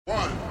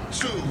One,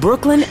 two.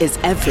 Brooklyn is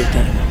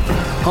everything.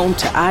 Home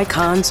to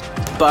icons,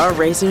 bar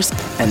raisers,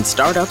 and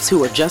startups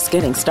who are just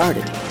getting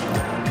started.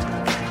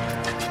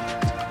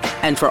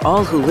 And for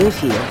all who live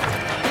here,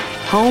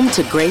 home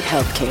to great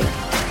healthcare.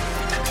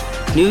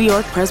 New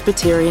York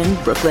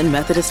Presbyterian Brooklyn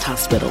Methodist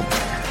Hospital,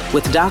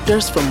 with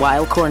doctors from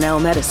Weill Cornell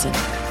Medicine,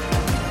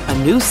 a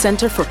new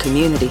center for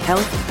community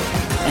health,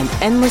 and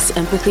endless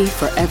empathy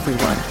for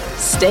everyone.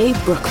 Stay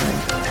Brooklyn.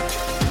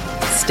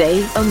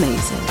 Stay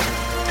amazing.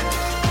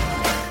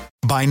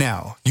 By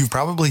now, you've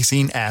probably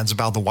seen ads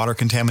about the water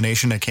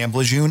contamination at Camp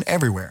Lejeune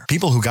everywhere.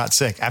 People who got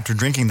sick after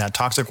drinking that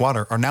toxic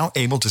water are now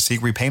able to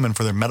seek repayment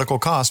for their medical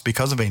costs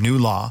because of a new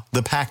law,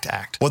 the PACT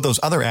Act. What those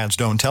other ads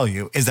don't tell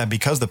you is that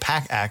because the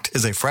PACT Act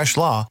is a fresh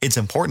law, it's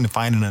important to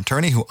find an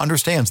attorney who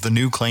understands the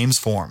new claims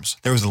forms.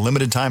 There is a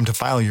limited time to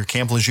file your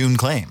Camp Lejeune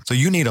claim, so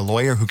you need a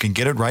lawyer who can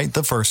get it right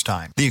the first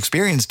time. The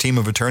experienced team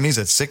of attorneys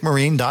at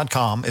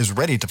sickmarine.com is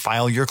ready to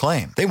file your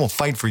claim. They will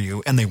fight for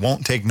you, and they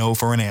won't take no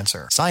for an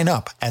answer. Sign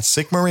up at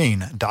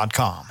sickmarine.com.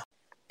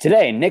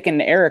 Today, Nick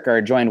and Eric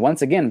are joined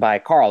once again by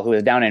Carl, who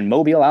is down in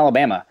Mobile,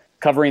 Alabama,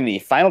 covering the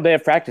final day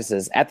of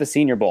practices at the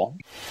Senior Bowl.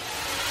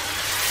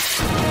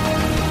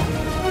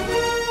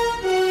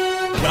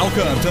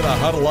 Welcome to the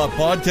Huddle Up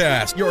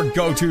Podcast, your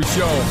go-to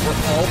show for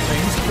all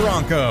things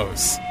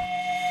Broncos.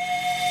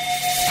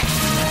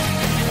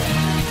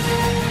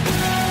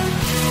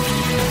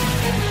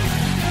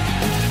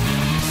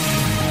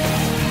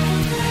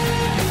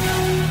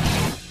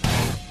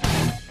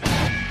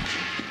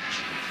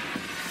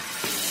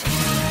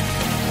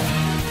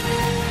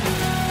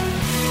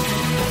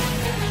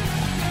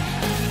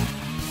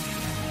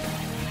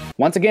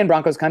 Once again,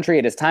 Broncos country,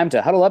 it is time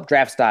to huddle up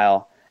draft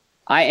style.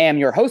 I am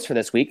your host for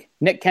this week,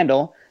 Nick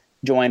Kendall,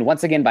 joined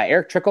once again by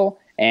Eric Trickle,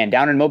 and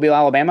down in Mobile,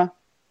 Alabama,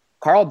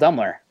 Carl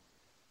Dumler.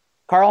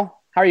 Carl,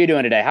 how are you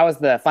doing today? How was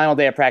the final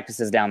day of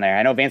practices down there?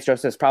 I know Vance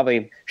Joseph's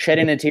probably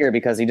shedding a tear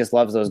because he just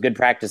loves those good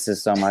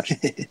practices so much.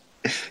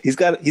 He's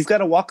got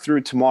to walk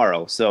through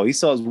tomorrow, so he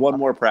still has one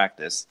more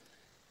practice.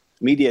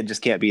 Media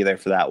just can't be there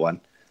for that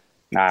one.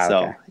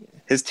 So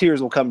his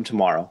tears will come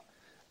tomorrow.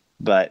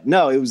 But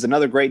no, it was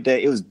another great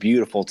day. It was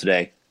beautiful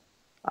today.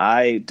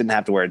 I didn't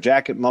have to wear a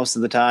jacket most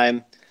of the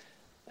time.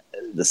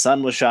 The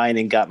sun was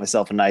shining, got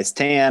myself a nice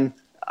tan.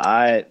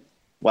 It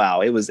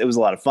was a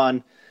lot of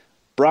fun.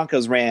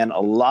 Broncos ran a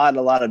lot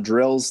of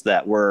drills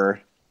that were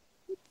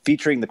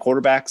featuring the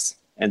quarterbacks.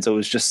 And so it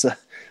was just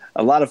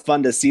a lot of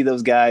fun to see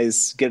those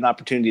guys get an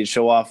opportunity to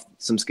show off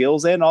some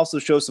skills and also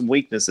show some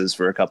weaknesses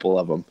for a couple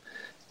of them.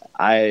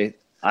 I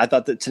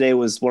thought that today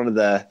was one of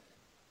the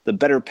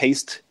better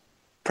paced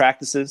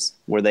practices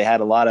where they had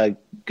a lot of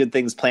good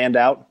things planned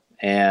out.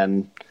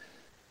 And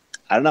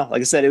I don't know, like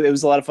I said, it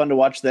was a lot of fun to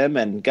watch them,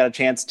 and got a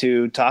chance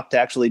to talk to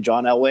actually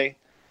John Elway,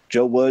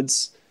 Joe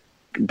Woods,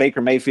 Baker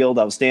Mayfield.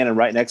 I was standing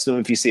right next to him.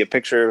 If you see a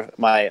picture,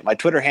 my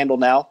Twitter handle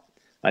now,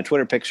 my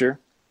Twitter picture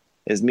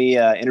is me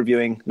not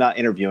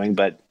interviewing,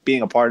 but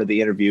being a part of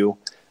the interview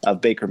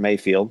of Baker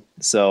Mayfield.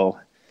 So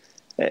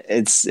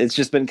it's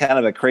just been kind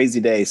of a crazy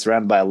day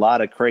surrounded by a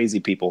lot of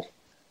crazy people.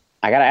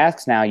 I got to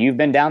ask now, you've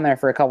been down there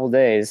for a couple of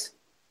days.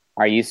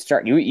 Are you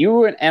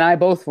and I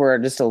both were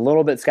just a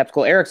little bit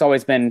skeptical. Eric's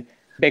always been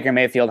Baker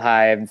Mayfield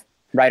hive,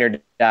 ride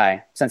or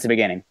die since the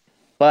beginning.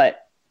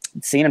 But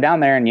seeing him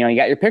down there, and you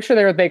got your picture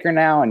there with Baker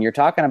now, and you're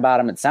talking about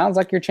him, it sounds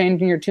like you're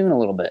changing your tune a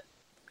little bit.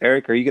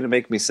 Eric, are you going to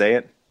make me say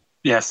it?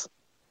 Yes.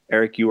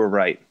 Eric, you were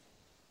right.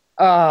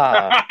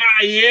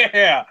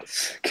 Yeah.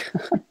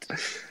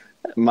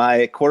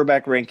 My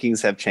quarterback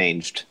rankings have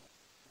changed.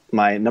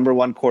 My number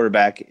one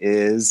quarterback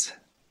is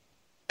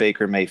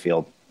Baker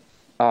Mayfield.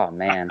 Oh,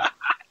 man.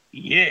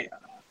 Yeah.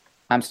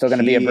 I'm still going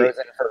to be a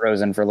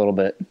Rosen for a little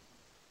bit.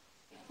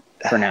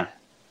 For now.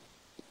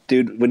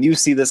 Dude, when you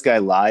see this guy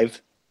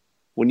live,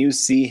 when you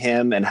see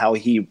him and how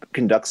he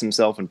conducts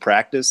himself in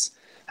practice,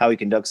 how he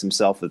conducts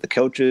himself with the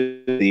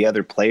coaches, the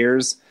other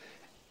players,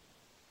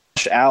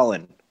 Josh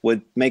Allen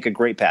would make a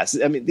great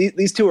pass. I mean,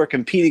 these two are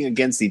competing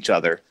against each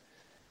other.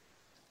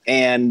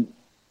 And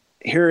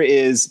here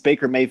is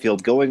Baker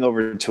Mayfield going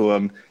over to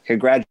him,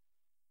 congratulating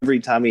every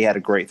time he had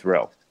a great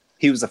throw.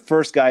 He was the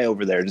first guy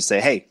over there to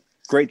say, hey,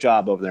 great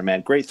job over there, man.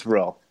 Great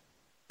throw.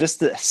 Just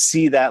to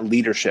see that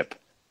leadership.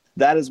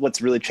 That is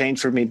what's really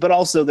changed for me. But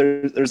also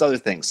there's other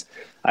things.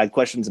 I had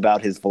questions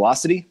about his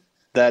velocity.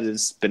 That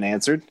has been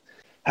answered.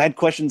 I had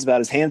questions about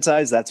his hand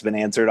size. That's been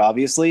answered,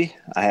 obviously.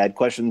 I had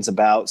questions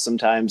about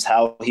sometimes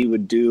how he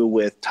would do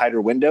with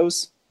tighter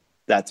windows.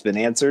 That's been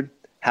answered.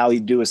 How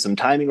he'd do with some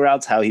timing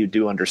routes, how he would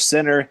do under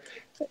center.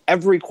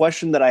 Every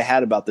question that I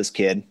had about this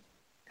kid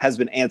has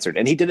been answered.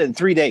 And he did it in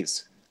 3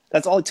 days.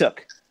 That's all it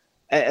took.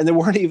 And there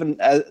weren't even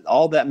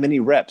all that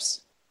many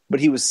reps. But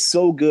he was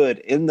so good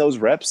in those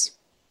reps,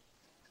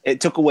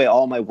 it took away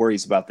all my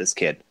worries about this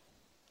kid.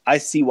 I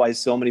see why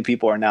so many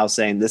people are now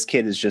saying this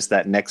kid is just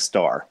that next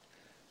star,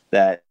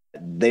 that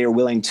they are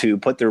willing to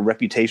put their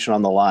reputation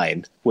on the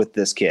line with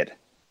this kid.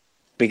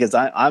 Because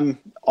I'm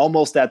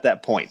almost at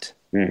that point.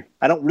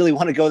 I don't really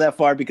want to go that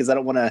far because I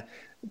don't want to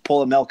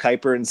pull a Mel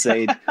Kiper and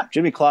say,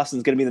 Jimmy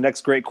Clausen's going to be the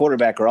next great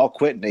quarterback or I'll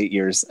quit in 8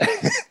 years.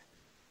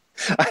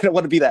 I don't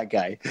want to be that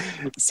guy.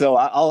 So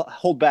I'll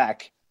hold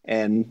back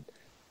and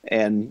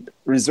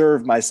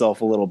reserve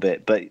myself a little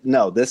bit. But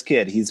no, this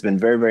kid, he's been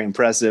very, very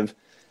impressive.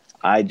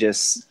 I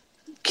just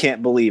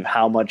can't believe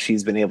how much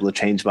he's been able to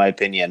change my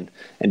opinion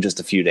in just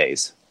a few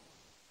days.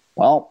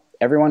 Well,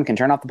 everyone can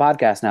turn off the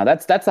podcast now.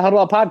 That's the Huddle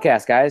Up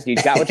podcast, guys. You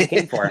got what you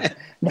came for.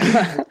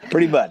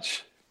 Pretty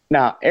much.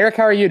 Now, Eric,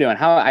 how are you doing?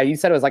 You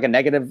said it was like a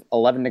negative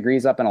 11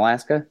 degrees up in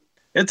Alaska?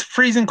 It's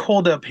freezing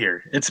cold up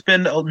here. It's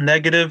been a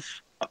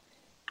negative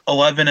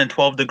 11 and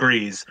 12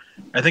 degrees.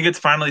 I think it's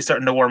finally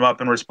starting to warm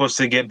up, and we're supposed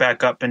to get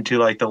back up into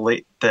like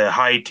the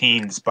high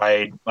teens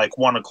by like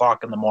 1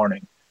 o'clock in the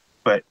morning.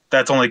 But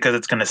that's only because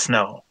it's going to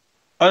snow.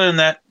 Other than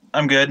that,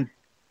 I'm good.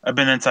 I've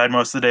been inside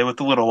most of the day with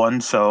the little one,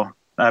 so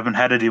I haven't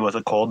had to deal with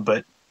a cold.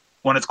 But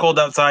when it's cold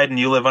outside and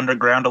you live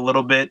underground a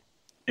little bit,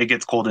 it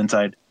gets cold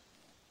inside.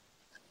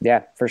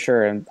 Yeah, for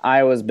sure. And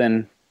Iowa's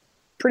been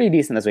pretty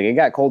decent this week. It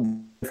got cold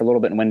for a little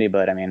bit and windy,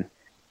 but I mean,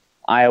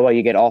 Iowa,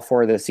 you get all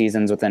 4 of the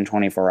seasons within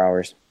 24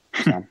 hours.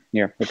 So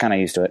we're kind of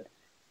used to it.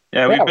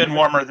 Yeah, we've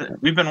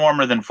been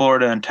warmer than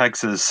Florida and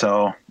Texas,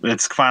 so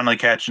it's finally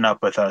catching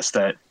up with us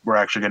that we're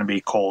actually going to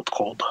be cold.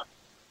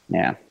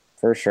 Yeah,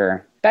 for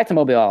sure. Back to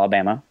Mobile,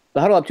 Alabama. The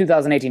Huddle Up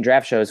 2018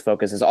 Draft Show's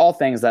focus is all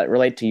things that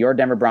relate to your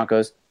Denver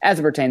Broncos as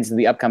it pertains to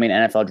the upcoming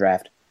NFL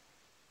Draft.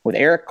 With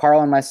Eric,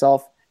 Carl, and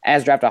myself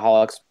as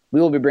Draftaholics,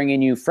 we will be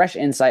bringing you fresh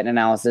insight and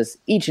analysis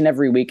each and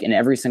every week in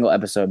every single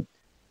episode.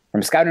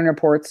 From scouting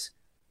reports,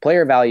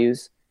 player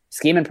values,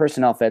 scheme and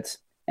personnel fits,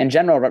 and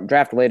general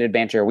draft-related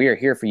banter, we are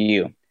here for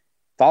you.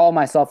 Follow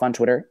myself on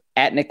Twitter,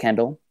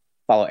 @NickKendall.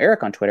 Follow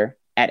Eric on Twitter,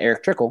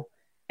 @EricTrickle.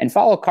 And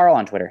follow Carl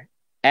on Twitter,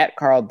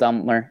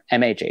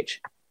 @CarlDummlerMHH.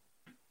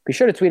 Be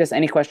sure to tweet us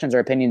any questions or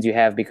opinions you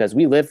have because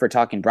we live for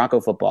talking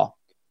Bronco football.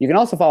 You can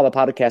also follow the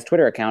podcast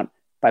Twitter account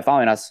by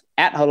following us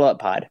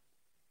 @HuddleUpPod.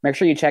 Make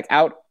sure you check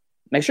out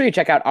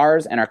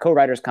ours and our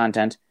co-writers'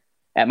 content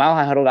at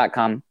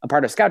milehighhuddle.com, a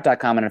part of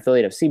scout.com, and an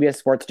affiliate of CBS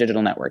Sports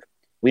Digital Network.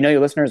 We know you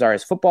listeners are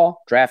as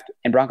football, draft,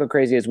 and Bronco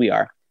crazy as we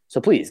are, so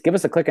please give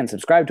us a click and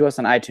subscribe to us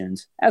on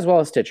iTunes, as well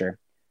as Stitcher.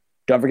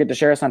 Don't forget to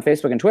share us on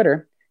Facebook and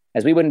Twitter,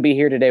 as we wouldn't be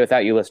here today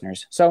without you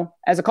listeners. So,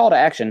 as a call to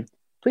action,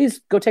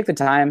 please go take the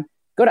time,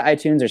 go to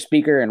iTunes or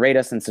Speaker and rate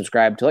us and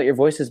subscribe to let your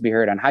voices be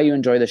heard on how you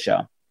enjoy the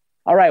show.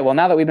 All right, well,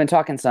 now that we've been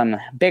talking some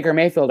Baker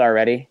Mayfield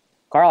already,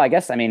 Carl,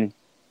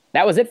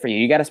 that was it for you.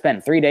 You got to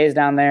spend 3 days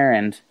down there,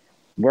 and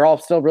we're all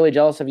still really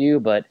jealous of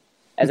you. But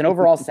as an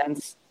overall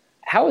sense,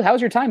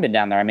 how's your time been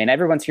down there? I mean,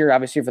 everyone's here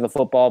obviously for the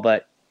football,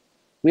 but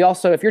we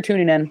also, if you're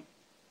tuning in,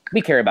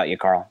 we care about you,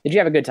 Carl. Did you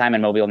have a good time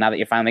in Mobile now that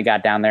you finally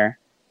got down there?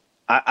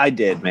 I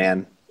did,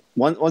 man.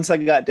 Once I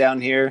got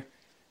down here,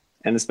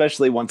 and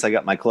especially once I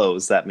got my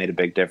clothes, that made a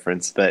big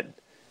difference. But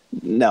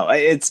no,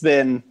 it's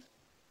been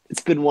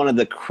one of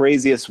the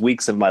craziest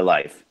weeks of my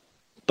life,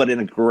 but in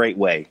a great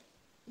way.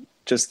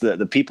 Just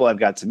the people I've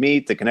got to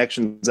meet, the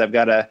connections I've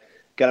got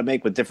to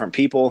make with different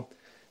people,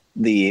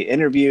 the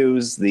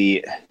interviews,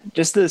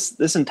 just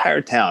this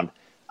entire town.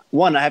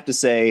 One, I have to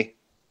say,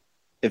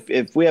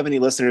 if we have any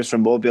listeners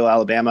from Mobile,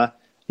 Alabama,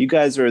 you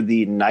guys are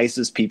the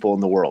nicest people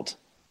in the world.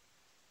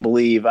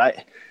 Believe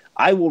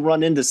I will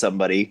run into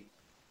somebody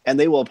and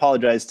they will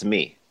apologize to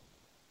me.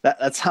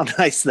 That's how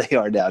nice they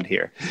are down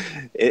here.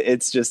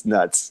 It's just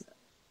nuts.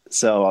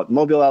 So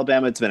Mobile,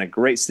 Alabama, it's been a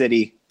great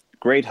city,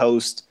 great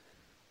host,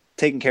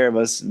 taking care of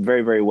us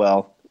very, very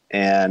well.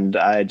 And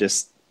I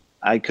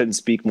couldn't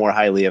speak more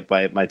highly of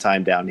my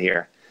time down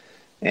here.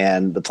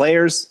 And the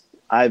players,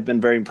 I've been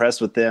very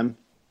impressed with them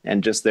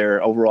and just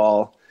their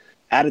overall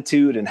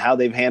attitude and how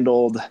they've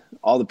handled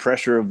all the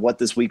pressure of what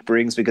this week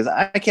brings, because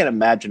I can't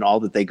imagine all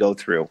that they go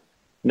through,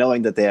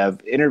 knowing that they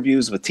have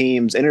interviews with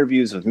teams,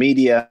 interviews with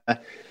media,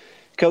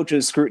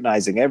 coaches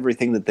scrutinizing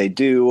everything that they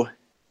do,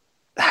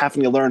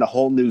 having to learn a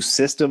whole new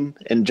system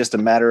in just a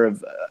matter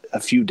of a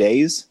few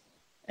days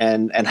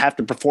and have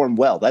to perform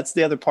well. That's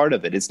the other part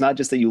of it. It's not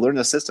just that you learn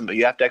the system, but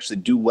you have to actually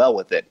do well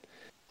with it.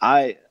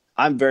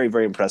 I'm very,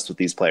 very impressed with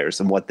these players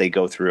and what they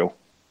go through.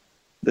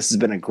 This has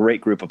been a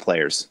great group of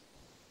players.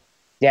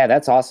 Yeah,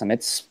 that's awesome.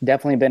 It's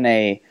definitely been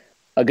a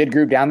good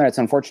group down there. It's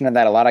unfortunate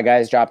that a lot of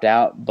guys dropped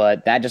out,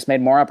 but that just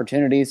made more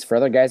opportunities for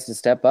other guys to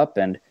step up,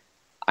 and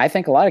I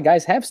think a lot of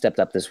guys have stepped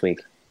up this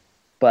week.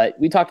 But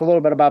we talked a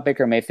little bit about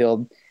Baker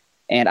Mayfield,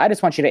 and I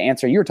just want you to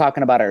answer. You were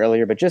talking about it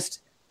earlier, but just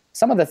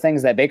some of the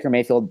things that Baker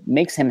Mayfield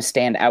makes him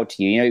stand out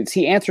to you. You know,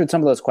 he answered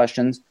some of those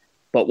questions,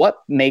 but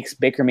what makes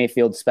Baker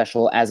Mayfield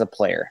special as a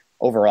player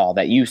overall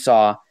that you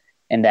saw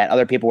and that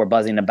other people were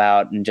buzzing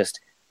about, and just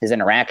his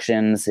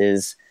interactions,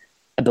 his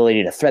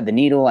ability to thread the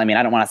needle? I mean,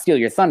 I don't want to steal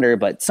your thunder,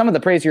 but some of the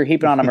praise you were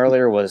heaping on him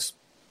earlier was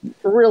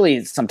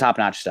really some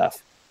top-notch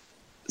stuff.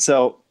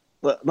 So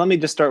let me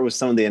just start with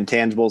some of the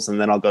intangibles,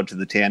 and then I'll go to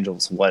the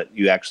tangibles, what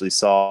you actually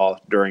saw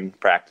during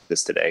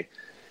practice today.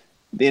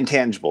 The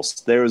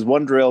intangibles. There was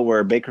one drill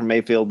where Baker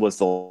Mayfield was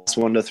the last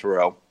one to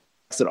throw.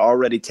 It had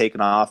already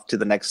taken off to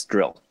the next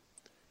drill.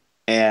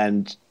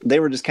 And they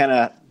were just kind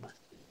of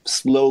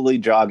slowly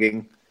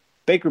jogging.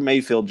 Baker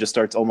Mayfield just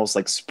starts almost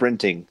like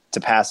sprinting to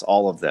pass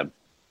all of them.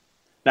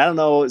 And I don't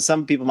know,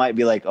 some people might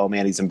be like, oh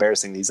man, he's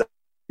embarrassing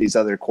these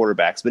other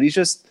quarterbacks, but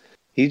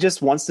he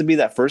just wants to be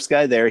that first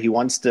guy there. He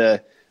wants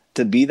to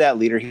be that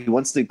leader. He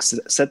wants to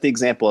set the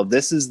example of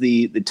this is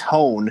the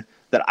tone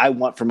that I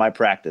want for my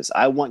practice.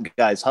 I want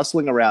guys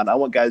hustling around. I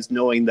want guys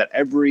knowing that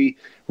every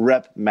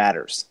rep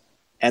matters.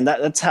 And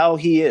that's how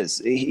he is.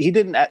 He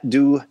didn't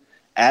do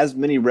as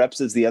many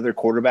reps as the other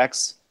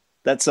quarterbacks.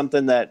 That's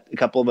something that a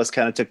couple of us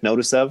kind of took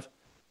notice of.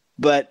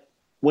 But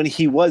when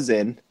he was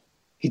in,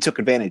 he took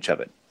advantage of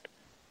it.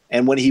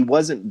 And when he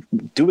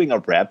wasn't doing a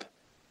rep,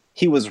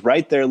 he was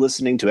right there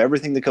listening to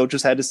everything the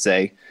coaches had to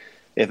say.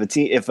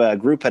 If a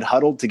group had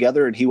huddled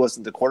together and he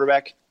wasn't the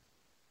quarterback,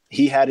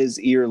 he had his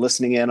ear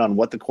listening in on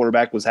what the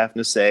quarterback was having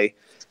to say.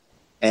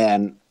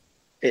 And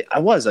I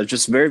was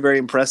just very, very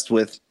impressed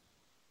with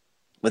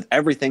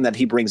everything that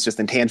he brings, just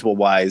intangible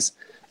wise,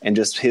 and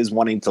just his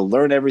wanting to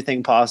learn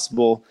everything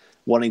possible,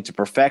 wanting to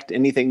perfect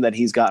anything that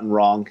he's gotten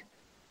wrong.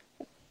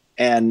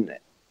 And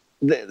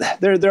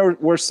there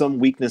were some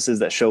weaknesses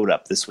that showed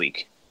up this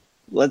week.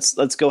 Let's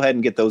go ahead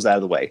and get those out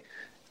of the way.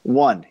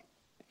 One,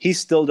 he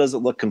still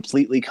doesn't look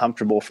completely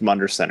comfortable from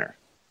under center.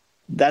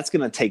 That's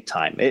going to take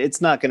time. It's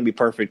not going to be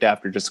perfect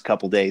after just a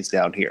couple days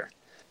down here,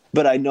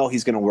 but I know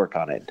he's going to work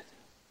on it.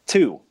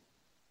 Two,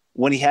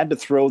 when he had to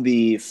throw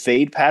the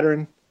fade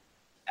pattern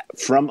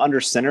from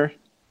under center,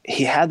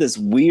 he had this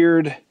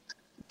weird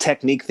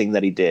technique thing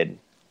that he did.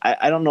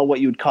 I don't know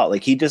what you would call it.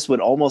 Like he just would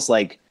almost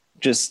like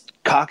just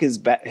cock his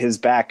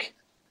back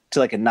to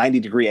like a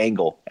 90-degree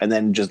angle and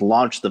then just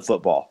launch the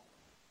football.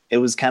 It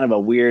was kind of a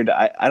weird,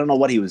 I don't know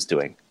what he was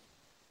doing,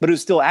 but it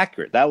was still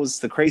accurate. That was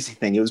the crazy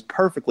thing. It was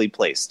perfectly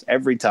placed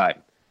every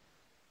time.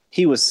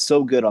 He was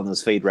so good on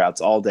those fade routes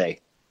all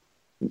day.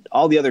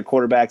 All the other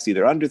quarterbacks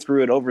either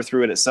underthrew it,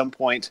 overthrew it at some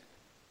point.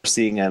 We're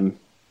seeing him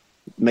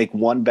make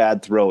one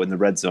bad throw in the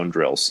red zone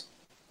drills,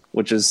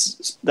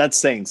 that's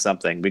saying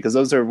something, because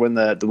those are when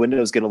the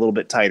windows get a little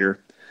bit tighter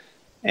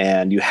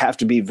and you have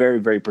to be very,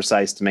 very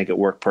precise to make it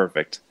work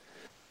perfect.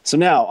 So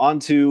now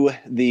on to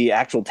the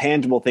actual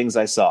tangible things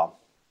I saw.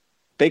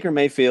 Baker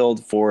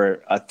Mayfield,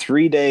 for a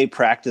 3-day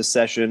practice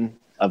session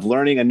of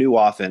learning a new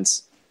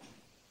offense,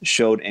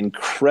 showed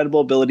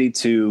incredible ability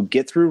to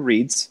get through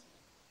reads.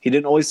 He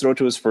didn't always throw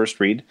to his first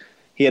read.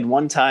 He had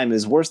one time,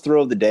 his worst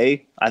throw of the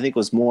day, I think,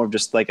 was more of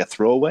just like a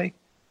throwaway,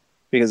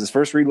 because his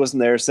first read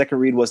wasn't there, second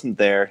read wasn't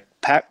there,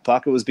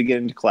 pocket was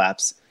beginning to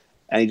collapse,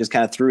 and he just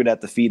kind of threw it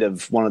at the feet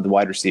of one of the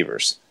wide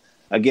receivers.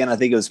 Again, I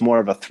think it was more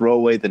of a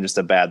throwaway than just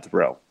a bad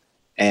throw.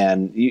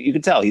 And you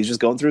could tell he was just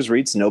going through his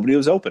reads. Nobody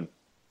was open.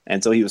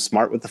 And so he was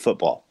smart with the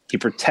football. He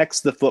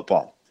protects the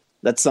football.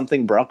 That's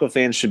something Bronco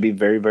fans should be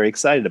very, very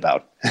excited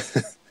about.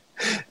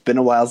 Been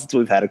a while since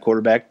we've had a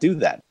quarterback do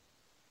that.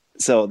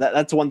 So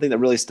that's one thing that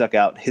really stuck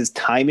out. His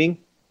timing.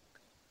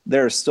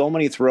 There are so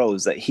many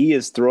throws that he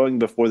is throwing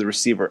before the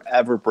receiver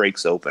ever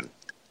breaks open.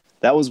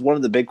 That was one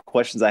of the big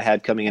questions I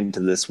had coming into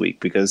this week,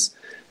 because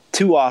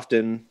this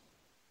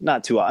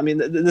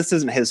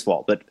isn't his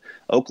fault, but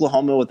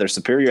Oklahoma, with their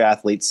superior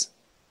athletes,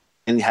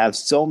 and have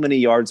so many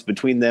yards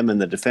between them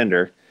and the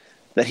defender,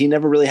 that he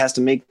never really has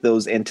to make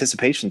those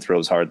anticipation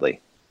throws hardly.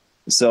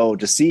 So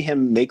to see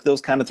him make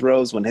those kind of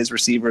throws when his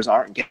receivers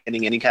aren't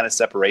getting any kind of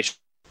separation,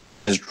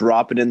 just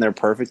drop it in there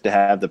perfect, to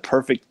have the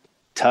perfect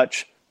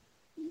touch,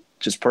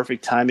 just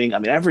perfect timing. I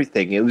mean,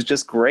 everything. It was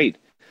just great.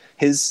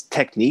 His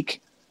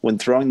technique when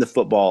throwing the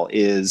football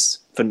is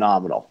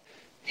phenomenal.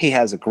 He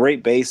has a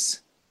great base.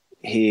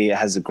 He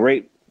has a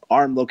great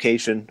arm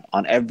location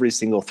on every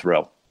single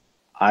throw.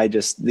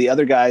 The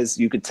other guys,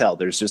 you could tell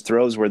there's just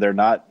throws where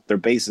their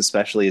base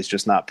especially is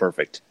just not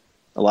perfect.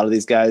 A lot of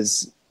these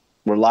guys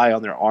rely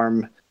on their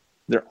arm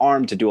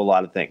to do a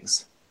lot of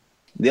things.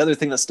 The other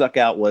thing that stuck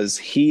out was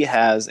he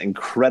has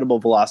incredible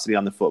velocity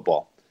on the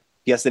football.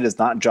 Yes, it is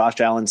not Josh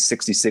Allen's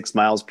 66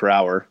 miles per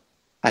hour.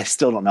 I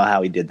still don't know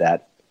how he did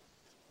that.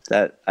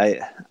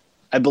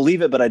 I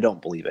believe it, but I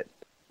don't believe it,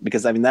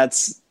 because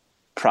that's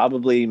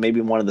probably maybe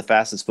one of the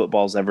fastest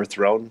footballs ever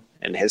thrown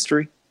in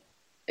history.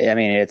 I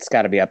mean, it's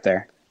got to be up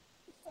there.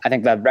 I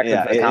think the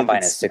record for the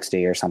combine is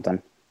 60 or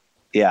something.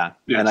 Yeah,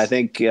 yes. And I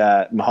think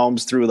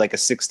Mahomes threw like a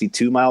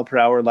 62 mile per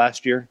hour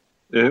last year.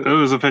 It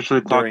was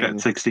officially clocked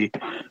at 60.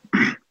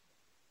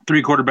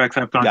 3 quarterbacks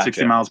have thrown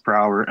 60 miles per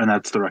hour, and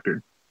that's the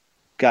record.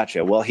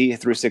 Gotcha. Well, he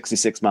threw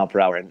 66 mile per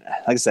hour. And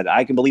like I said,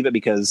 I can believe it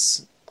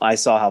because I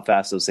saw how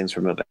fast those things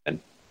were moving.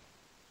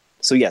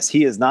 So, yes,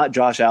 he is not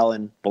Josh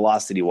Allen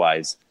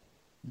velocity-wise,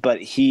 but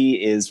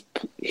he's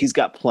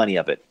got plenty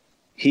of it.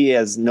 He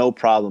has no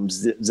problem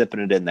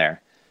zipping it in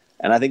there.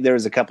 And I think there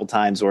was a couple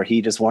times where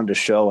he just wanted to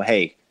show,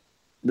 hey,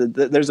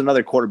 there's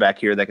another quarterback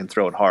here that can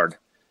throw it hard.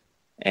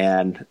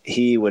 And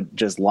he would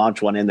just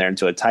launch one in there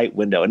into a tight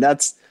window. And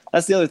that's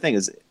the other thing,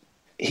 is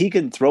he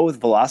can throw with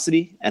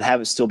velocity and have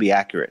it still be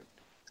accurate.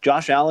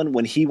 Josh Allen,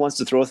 when he wants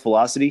to throw with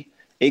velocity,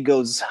 it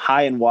goes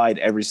high and wide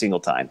every single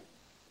time.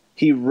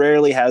 He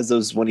rarely has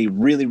those when he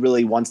really,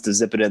 really wants to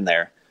zip it in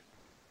there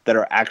that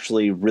are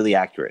actually really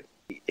accurate.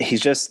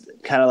 He's just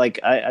kind of like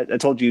I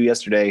told you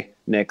yesterday,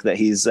 Nick, that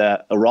he's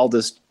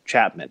Aroldis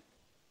Chapman.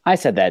 I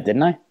said that,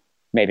 didn't I?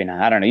 Maybe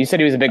not. I don't know. You said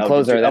he was a big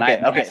closer. Then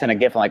I sent a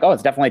GIF. I'm like, oh,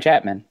 it's definitely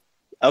Chapman.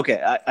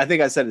 Okay, I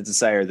think I said it to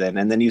Sire then,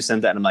 and then you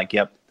sent that, and I'm like,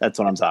 yep, that's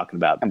what I'm talking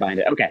about. Combined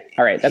it. Okay,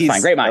 all right, that's fine.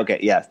 Great mind. Okay,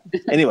 yeah.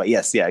 Anyway,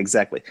 yes, yeah,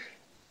 exactly.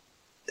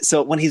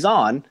 So when he's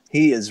on,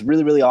 he is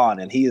really, really on,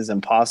 and he is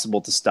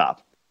impossible to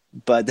stop.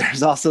 But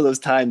there's also those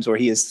times where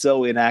he is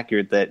so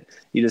inaccurate that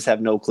you just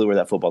have no clue where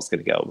that football's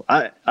going to go.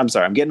 I'm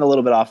sorry, I'm getting a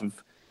little bit off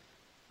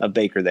of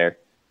Baker there,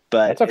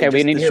 but it's okay.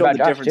 We need to hear about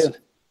Josh too.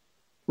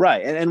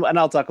 Right, and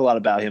I'll talk a lot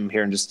about him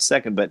here in just a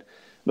second, but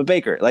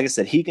Baker, like I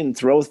said, he can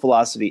throw with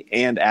velocity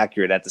and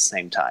accurate at the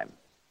same time.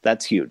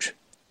 That's huge.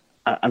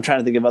 I'm trying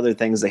to think of other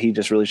things that he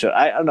just really showed.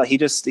 I don't know.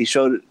 He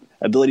showed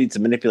ability to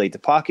manipulate the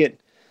pocket.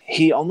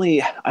 I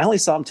only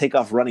saw him take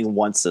off running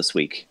once this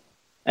week,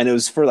 and it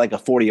was for like a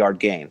 40-yard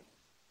gain.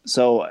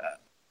 So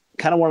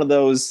kind of one of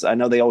those, I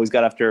know they always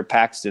got after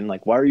Paxton,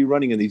 like, why are you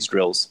running in these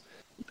drills?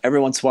 Every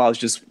once in a while, it's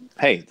just,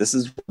 hey, this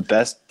is the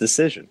best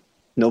decision.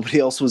 Nobody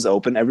else was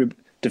open. Every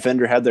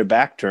defender had their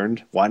back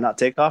turned. Why not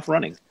take off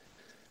running?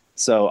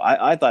 So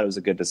I thought it was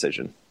a good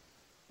decision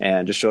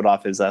and just showed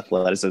off his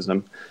athleticism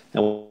and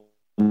went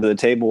to the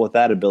table with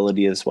that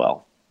ability as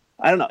well.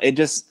 I don't know. It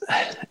just,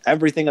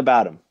 everything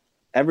about him,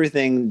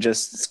 everything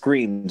just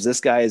screams, this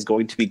guy is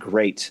going to be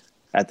great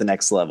at the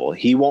next level.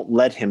 He won't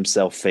let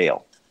himself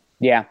fail.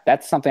 Yeah,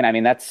 that's something. I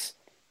mean,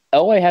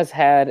 Elway has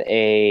had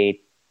a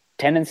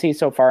tendency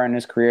so far in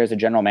his career as a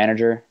general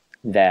manager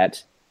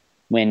that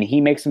when he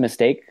makes a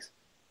mistake,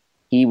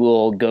 he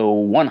will go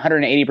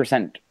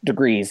 180%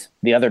 degrees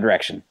the other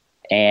direction.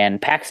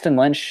 And Paxton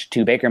Lynch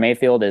to Baker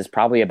Mayfield is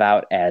probably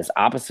about as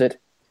opposite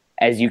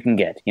as you can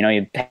get. You know,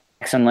 you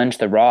Paxton Lynch,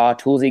 the raw,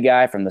 toolsy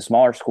guy from the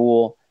smaller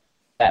school,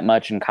 that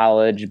much in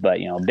college, but,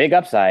 you know, big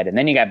upside. And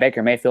then you got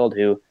Baker Mayfield,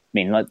 who, I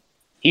mean,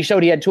 he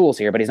showed he had tools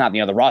here, but he's not, you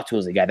know, the raw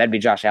toolsy guy. That'd be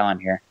Josh Allen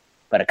here,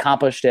 but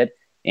accomplished it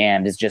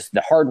and is just the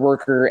hard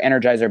worker,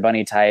 Energizer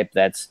Bunny type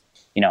that's,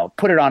 you know,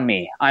 put it on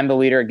me. I'm the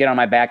leader. Get on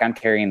my back. I'm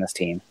carrying this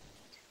team.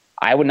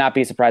 I would not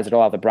be surprised at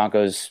all if the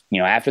Broncos, you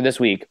know, after this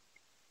week,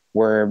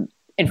 were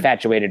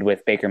infatuated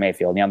with Baker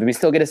Mayfield. You know, we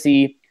still get to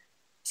see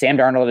Sam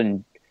Darnold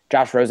and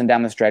Josh Rosen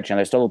down the stretch. You know,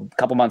 there's still a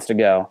couple months to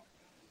go.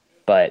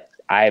 But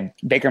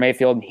Baker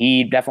Mayfield,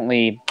 he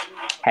definitely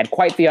had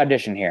quite the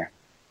audition here.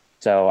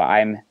 So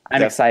I'm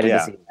excited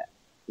to see that.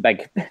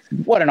 Like,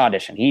 what an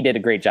audition. He did a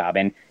great job.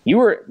 And you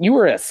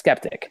were a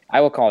skeptic.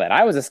 I will call that.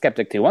 I was a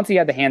skeptic too. Once he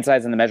had the hand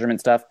size and the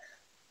measurement stuff,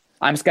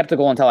 I'm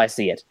skeptical until I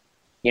see it.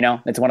 You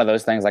know, it's one of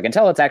those things, like,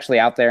 until it's actually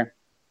out there,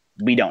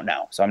 we don't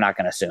know. So I'm not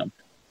going to assume.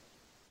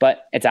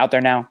 But it's out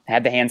there now.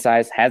 Had the hand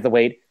size, has the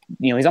weight.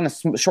 You know, he's on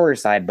the shorter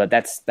side, but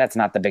that's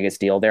not the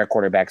biggest deal. There are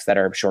quarterbacks that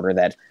are shorter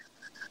that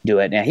do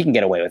it, and he can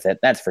get away with it.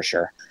 That's for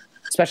sure.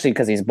 Especially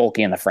because he's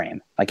bulky in the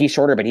frame. Like, he's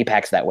shorter, but he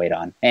packs that weight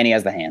on, and he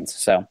has the hands.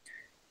 So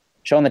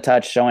showing the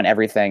touch, showing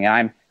everything.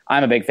 And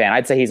I'm a big fan.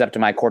 I'd say he's up to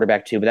my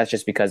quarterback too, but that's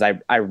just because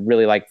I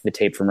really like the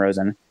tape from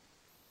Rosen.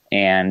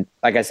 And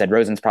like I said,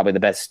 Rosen's probably the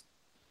best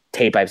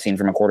tape I've seen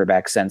from a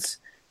quarterback since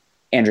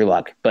Andrew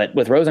Luck. But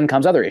with Rosen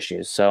comes other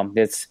issues. So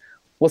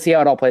we'll see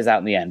how it all plays out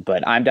in the end.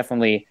 But I'm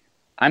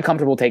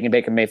comfortable taking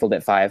Baker Mayfield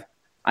at 5.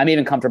 I'm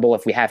even comfortable,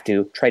 if we have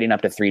to, trading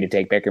up to 3 to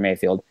take Baker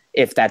Mayfield.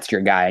 If that's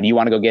your guy and you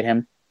want to go get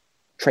him,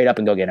 trade up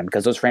and go get him,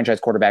 because those franchise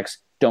quarterbacks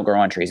don't grow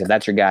on trees. If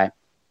that's your guy,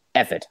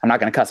 F it. I'm not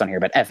going to cuss on here,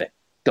 but F it.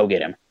 Go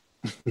get him.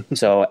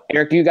 So,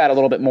 Eric, you got a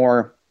little bit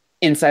more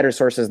insider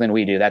sources than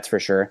we do, that's for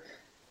sure.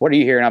 What are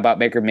you hearing about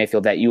Baker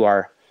Mayfield that you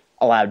are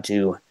allowed to,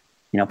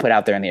 you know, put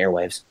out there in the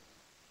airwaves?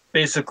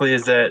 Basically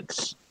is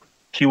that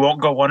he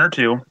won't go 1 or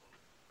 2.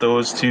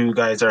 Those two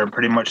guys are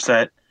pretty much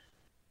set.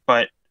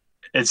 But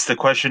it's the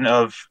question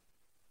of,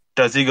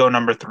 does he go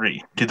number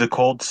 3? Do the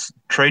Colts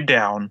trade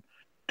down?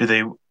 Do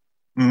they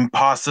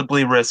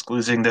possibly risk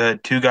losing the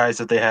 2 guys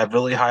that they have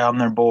really high on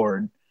their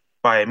board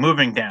by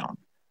moving down?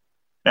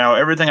 Now,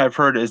 everything I've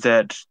heard is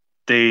that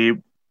they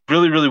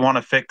really, really want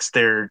to fix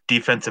their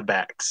defensive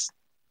backs.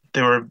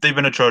 They've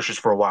been atrocious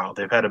for a while.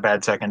 They've had a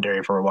bad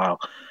secondary for a while.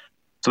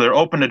 So they're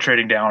open to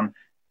trading down,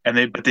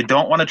 but they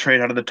don't want to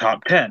trade out of the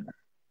top 10.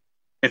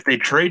 If they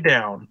trade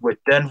down with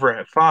Denver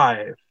at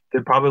 5,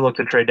 they'd probably look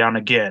to trade down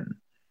again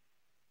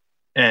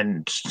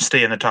and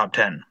stay in the top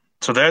 10.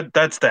 So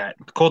that's that.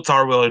 The Colts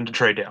are willing to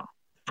trade down.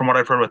 From what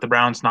I've heard with the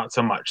Browns, not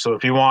so much. So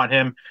if you want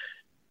him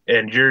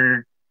and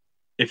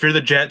if you're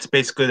the Jets,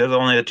 basically they're the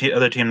only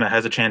other team that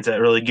has a chance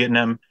at really getting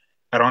him.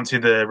 I don't see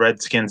the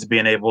Redskins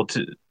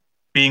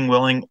being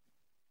willing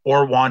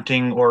or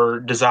wanting or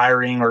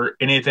desiring or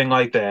anything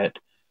like that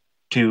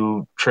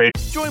to trade.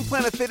 Join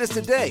Planet Fitness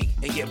today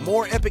and get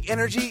more epic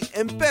energy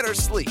and better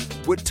sleep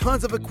with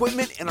tons of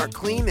equipment in our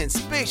clean and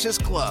spacious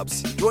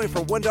clubs. Join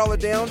for $1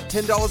 down,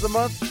 $10 a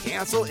month,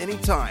 cancel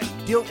anytime.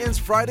 Deal ends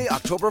Friday,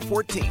 October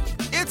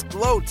 14th. It's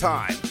glow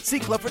time. See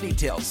club for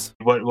details.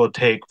 What it will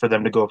take for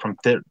them to go from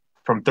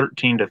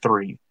 13 to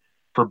 3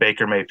 for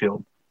Baker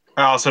Mayfield.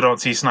 I also don't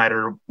see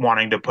Snyder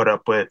wanting to put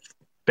up with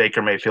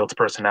Baker Mayfield's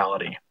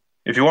personality.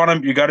 If you want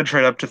him, you got to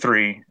trade up to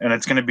 3, and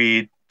it's going to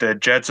be the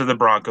Jets or the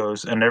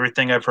Broncos, and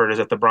everything I've heard is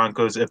that the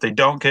Broncos, if they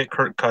don't get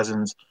Kirk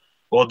Cousins,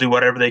 will do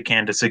whatever they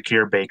can to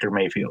secure Baker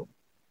Mayfield.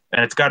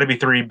 And it's got to be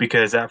 3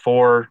 because at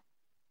 4,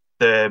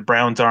 the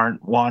Browns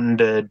aren't wanting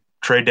to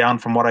trade down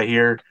from what I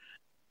hear.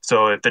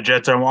 So if the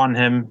Jets are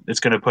wanting him, it's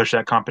going to push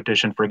that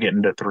competition for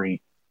getting to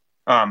 3.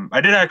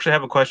 I did actually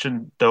have a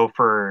question, though,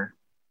 for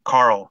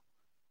Carl.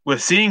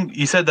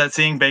 You said that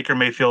seeing Baker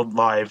Mayfield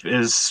live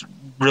is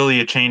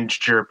really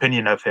changed your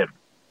opinion of him.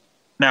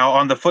 Now,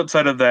 on the flip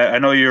side of that, I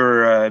know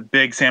you're a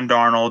big Sam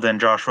Darnold and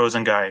Josh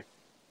Rosen guy,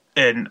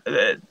 and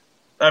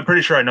I'm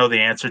pretty sure I know the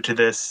answer to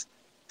this.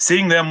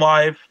 Seeing them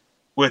live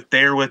with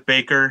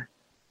Baker,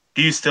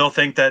 do you still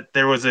think that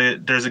there's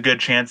a good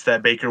chance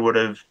that Baker would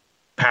have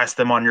passed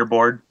them on your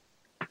board?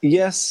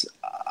 Yes,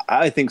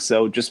 I think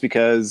so, just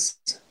because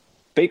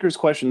Baker's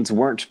questions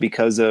weren't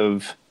because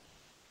of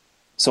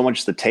so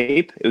much the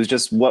tape. It was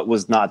just what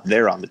was not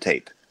there on the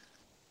tape,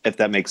 if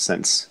that makes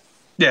sense.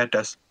 Yeah, it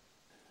does.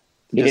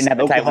 He didn't have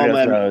the type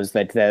of throws,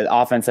 that the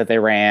offense that they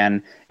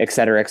ran, et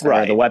cetera,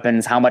 right. the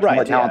weapons, how much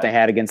more talent they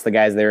had against the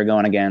guys they were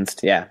going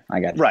against. Yeah, I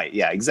got it. Right,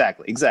 yeah,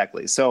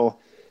 exactly. So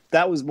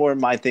that was more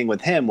my thing with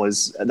him,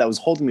 that was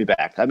holding me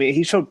back. I mean,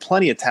 he showed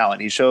plenty of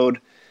talent. He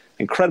showed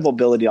incredible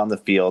ability on the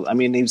field. I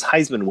mean, he was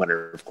Heisman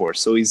winner, of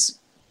course, so he's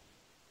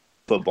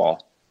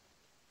football.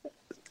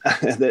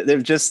 There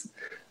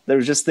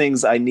were just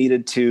things I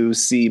needed to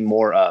see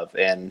more of,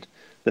 and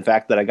the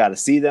fact that I got to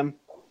see them,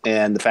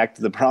 and the fact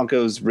that the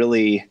Broncos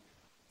really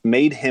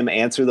made him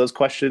answer those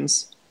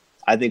questions,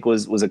 I think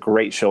was a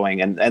great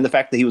showing, and the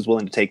fact that he was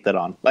willing to take that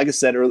on. Like I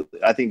said,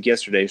 I think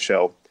yesterday's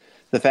show,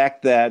 the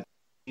fact that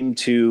he seemed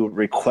to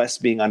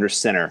request being under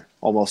center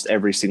almost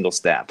every single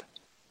snap.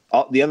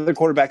 The other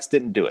quarterbacks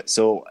didn't do it,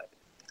 so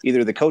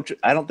either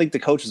I don't think the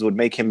coaches would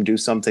make him do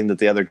something that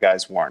the other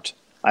guys weren't.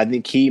 I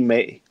think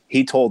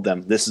he told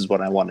them, this is what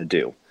I want to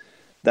do.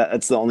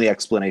 That's the only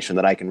explanation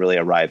that I can really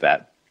arrive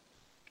at.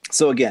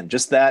 So again,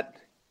 just that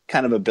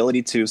kind of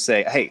ability to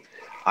say, hey,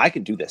 I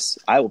can do this.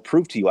 I will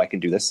prove to you I can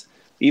do this,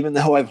 even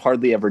though I've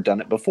hardly ever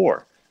done it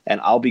before,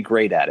 and I'll be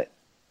great at it.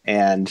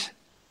 And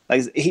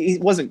he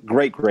wasn't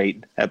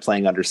great at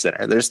playing under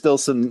center. There's still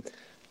some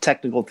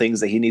technical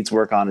things that he needs to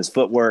work on, his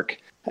footwork.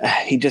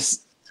 He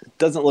just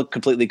doesn't look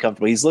completely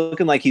comfortable. He's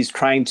looking like he's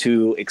trying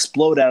to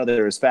explode out of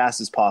there as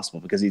fast as possible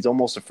because he's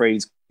almost afraid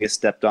he's going to get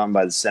stepped on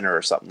by the center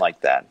or something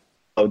like that.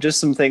 So just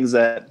some things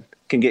that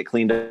can get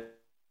cleaned up.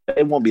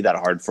 It won't be that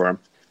hard for him.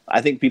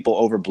 I think people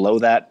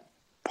overblow that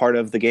part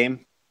of the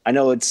game. I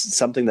know it's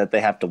something that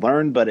they have to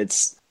learn, but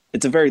it's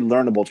a very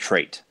learnable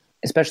trait.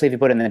 Especially if you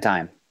put in the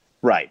time.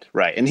 Right.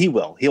 And he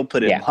will. He'll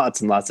put in lots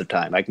and lots of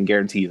time. I can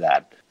guarantee you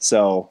that.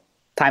 So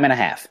time and a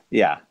half.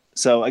 Yeah.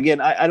 So again,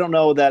 I don't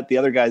know that the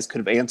other guys could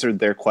have answered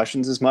their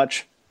questions as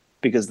much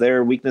because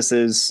their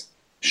weaknesses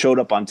showed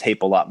up on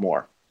tape a lot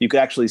more. You could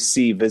actually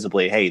see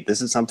visibly, hey,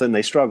 this is something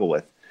they struggle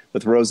with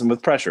Rosen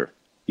with pressure.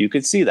 You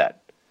could see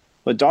that.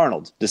 With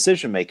Darnold,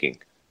 decision-making,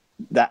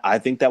 that I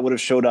think that would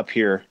have showed up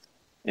here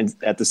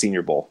at the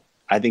Senior Bowl.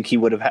 I think he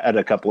would have had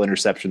a couple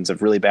interceptions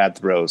of really bad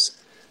throws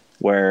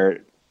where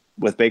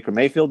with Baker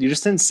Mayfield, you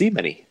just didn't see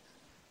many.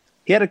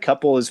 He had a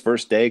couple his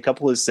first day, a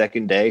couple his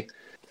second day.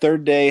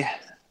 Third day,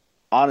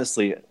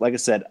 honestly, like I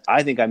said,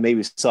 I think I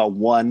maybe saw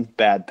one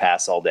bad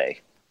pass all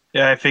day.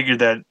 Yeah, I figured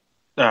that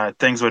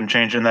things wouldn't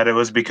change and that it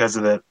was because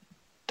of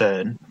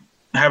the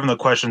having the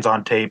questions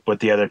on tape with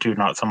the other two,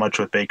 not so much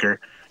with Baker.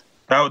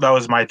 That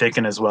was my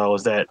thinking as well,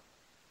 is that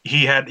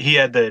he had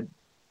the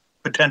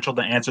potential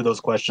to answer those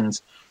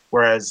questions,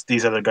 whereas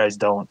these other guys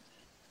don't.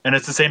 And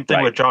it's the same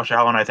thing with Josh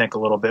Allen, I think, a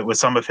little bit with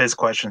some of his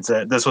questions,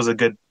 that this was a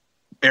good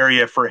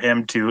area for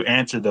him to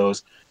answer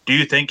those. Do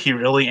you think he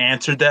really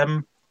answered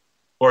them,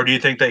 or do you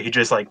think that he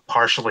just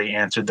partially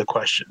answered the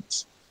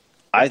questions?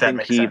 I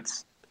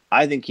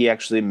think he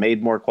actually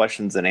made more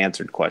questions than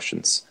answered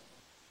questions.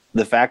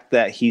 The fact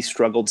that he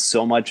struggled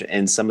so much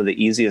in some of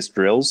the easiest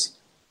drills,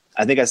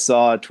 I think I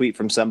saw a tweet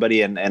from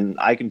somebody, and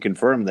I can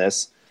confirm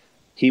this.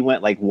 He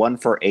went 1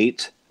 for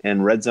 8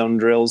 in red zone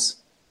drills,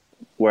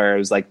 where it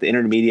was the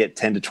intermediate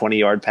 10 to 20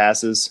 yard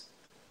passes.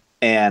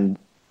 And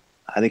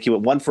I think he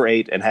went 1 for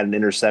 8 and had an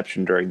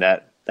interception during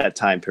that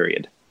time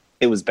period.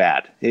 It was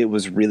bad. It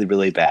was really,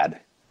 really bad.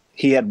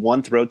 He had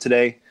one throw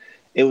today.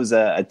 It was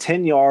a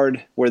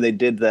 10-yard where they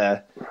did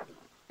the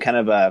kind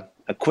of a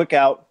quick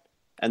out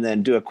and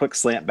then do a quick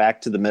slant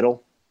back to the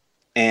middle.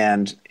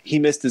 And he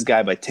missed his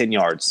guy by 10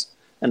 yards.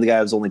 And the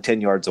guy was only 10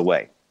 yards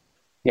away.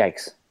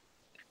 Yikes.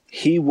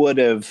 He would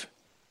have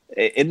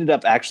ended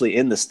up actually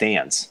in the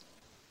stands.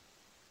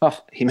 Oh.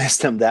 He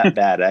missed him that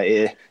bad.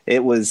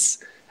 It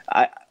was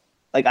I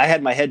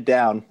had my head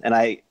down, and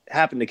I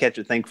happened to catch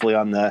it, thankfully,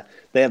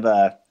 they have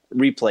a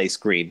replay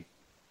screen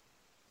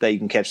that you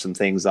can catch some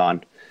things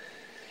on.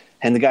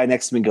 And the guy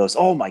next to me goes,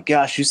 "Oh my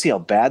gosh, you see how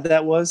bad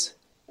that was?"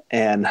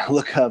 And I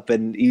look up,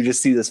 and you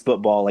just see this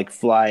football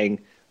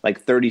flying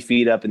 30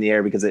 feet up in the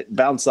air because it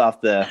bounced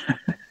off the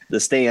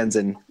stands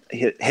and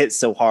hit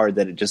so hard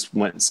that it just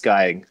went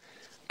skying.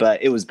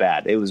 But it was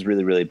bad. It was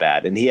really, really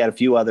bad. And he had a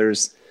few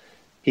others.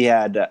 He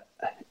had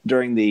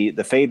during the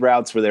fade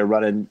routes where they're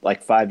running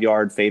like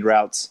 5-yard fade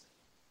routes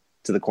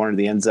to the corner of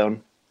the end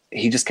zone,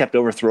 he just kept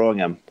overthrowing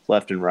him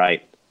left and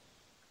right.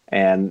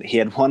 And he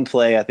had one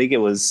play, I think it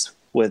was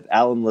with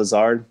Alan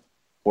Lazard,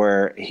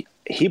 where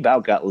he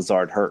about got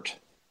Lazard hurt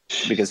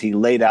because he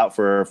laid out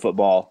for a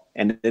football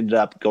and ended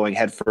up going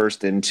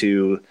headfirst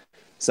into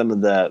some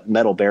of the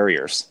metal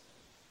barriers.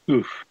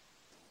 Oof.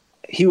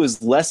 He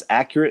was less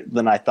accurate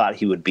than I thought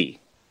he would be.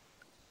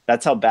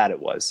 That's how bad it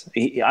was.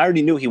 I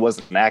already knew he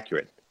wasn't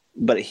accurate,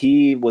 but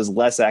he was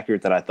less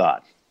accurate than I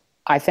thought.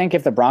 I think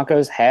if the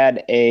Broncos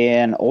had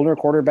an older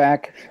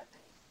quarterback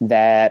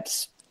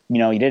that,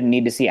 you didn't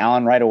need to see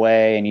Allen right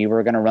away and you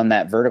were going to run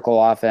that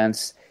vertical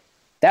offense,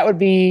 that would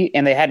be,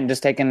 and they hadn't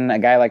just taken a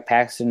guy like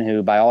Paxton,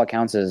 who by all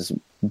accounts is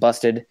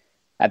busted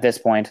at this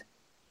point.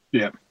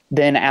 Yeah.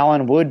 Then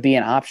Allen would be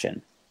an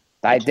option.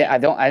 I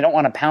don't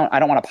want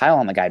to pile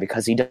on the guy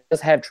because he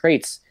does have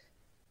traits.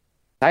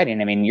 Exciting.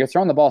 I mean, you're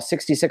throwing the ball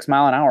 66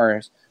 mile an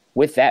hour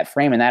with that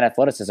frame and that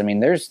athleticism. I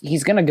mean,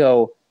 he's going to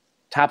go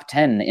top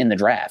 10 in the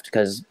draft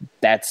because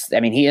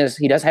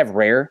he does have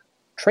rare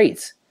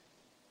traits.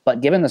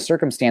 But given the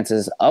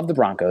circumstances of the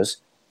Broncos,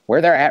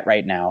 where they're at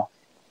right now,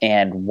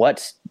 and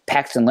what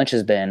Paxton Lynch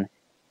has been,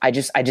 I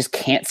just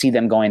can't see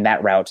them going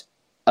that route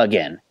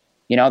again.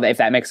 If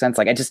that makes sense.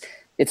 Like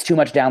it's too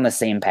much down the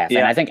same path. Yeah.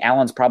 And I think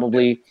Allen's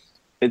probably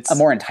a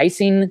more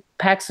enticing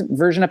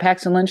version of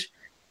Paxton Lynch.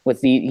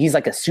 He's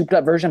like a souped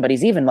up version, but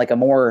he's even like a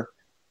more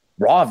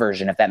raw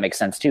version, if that makes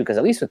sense too. Because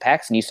at least with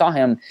Paxton, you saw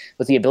him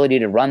with the ability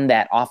to run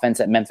that offense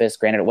at Memphis.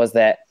 Granted, it was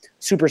that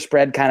super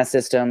spread kind of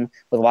system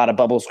with a lot of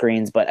bubble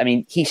screens, but I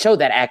mean, he showed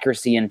that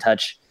accuracy and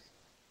touch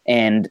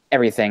and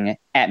everything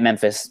at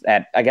Memphis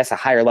at, I guess, a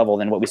higher level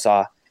than what we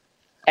saw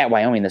at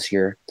Wyoming this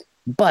year.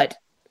 But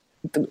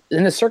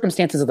in the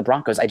circumstances of the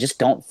Broncos, I just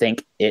don't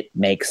think it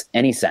makes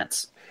any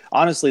sense.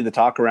 Honestly, the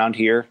talk around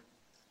here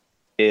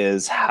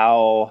is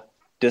how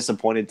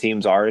disappointed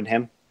teams are in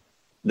him.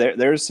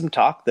 There's some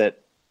talk that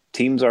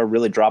teams are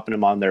really dropping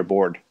him on their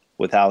board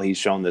with how he's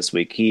shown this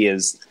week. He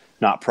has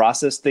not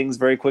processed things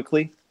very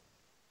quickly.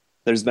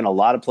 There's been a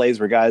lot of plays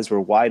where guys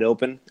were wide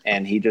open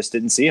and he just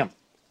didn't see them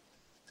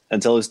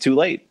until it was too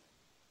late.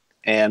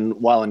 And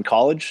while in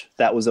college,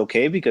 that was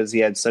okay because he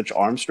had such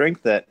arm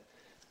strength that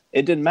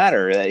it didn't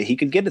matter. He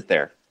could get it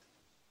there.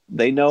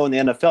 They know in the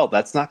NFL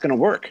that's not going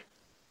to work.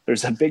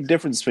 There's a big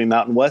difference between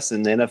Mountain West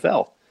and the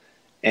NFL.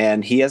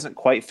 And he hasn't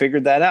quite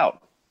figured that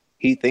out.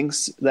 He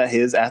thinks that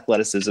his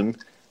athleticism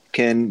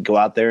can go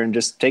out there and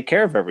just take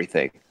care of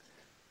everything.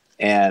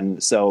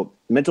 And so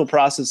mental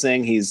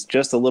processing, he's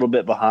just a little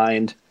bit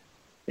behind.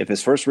 If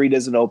his first read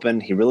isn't open,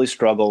 he really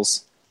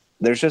struggles.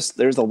 There's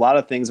a lot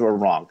of things that were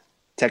wrong.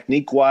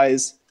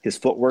 Technique-wise, his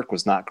footwork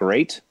was not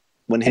great.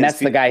 And that's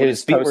the guy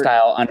who's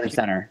post-style under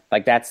center.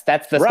 Like that's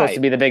supposed to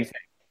be the big thing.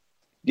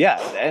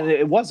 Yeah, and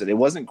it wasn't. It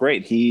wasn't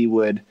great. He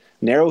would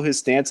narrow his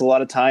stance a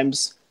lot of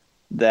times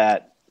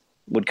that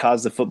would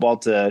cause the football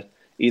to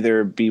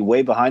either be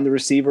way behind the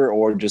receiver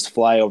or just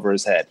fly over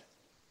his head.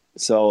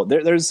 So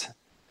there's,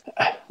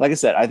 like I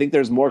said, I think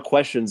there's more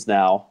questions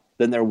now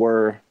than there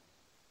were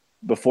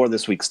before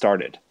this week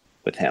started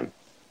with him.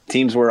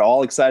 Teams were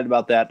all excited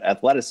about that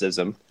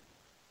athleticism,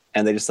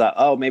 and they just thought,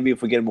 oh, maybe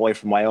if we get him away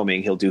from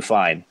Wyoming, he'll do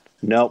fine.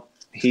 Nope,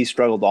 he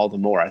struggled all the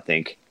more, I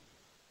think.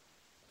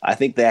 I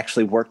think they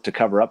actually worked to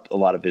cover up a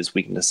lot of his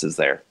weaknesses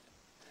there.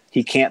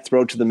 He can't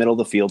throw to the middle of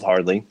the field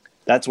hardly.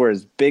 That's where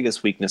his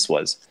biggest weakness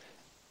was.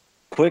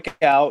 Quick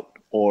out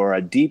or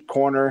a deep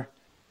corner,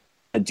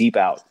 a deep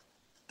out.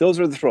 Those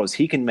are the throws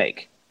he can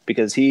make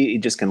because he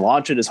just can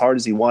launch it as hard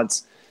as he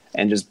wants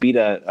and just beat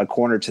a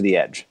corner to the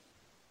edge.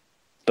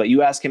 But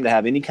you ask him to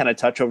have any kind of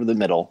touch over the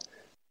middle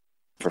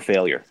for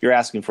failure. You're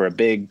asking for a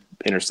big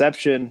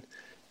interception,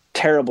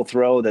 terrible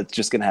throw that's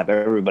just going to have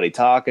everybody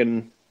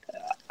talking.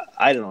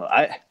 I don't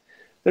know.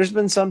 There's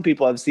been some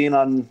people I've seen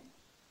on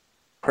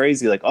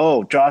crazy like,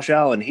 oh, Josh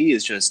Allen, he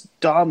is just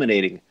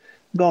dominating.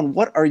 I'm going,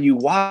 what are you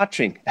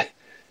watching?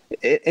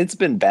 It's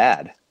been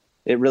bad.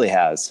 It really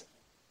has.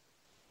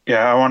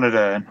 Yeah, I wanted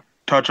to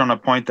touch on a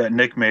point that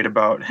Nick made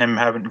about him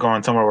having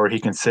gone somewhere where he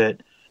can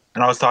sit.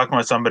 And I was talking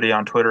with somebody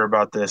on Twitter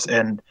about this,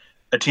 and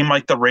a team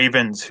like the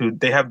Ravens, who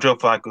they have Joe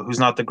Flacco, who's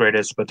not the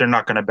greatest, but they're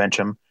not going to bench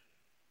him.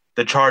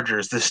 The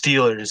Chargers, the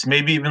Steelers,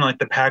 maybe even like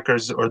the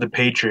Packers or the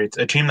Patriots,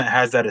 a team that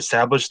has that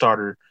established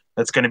starter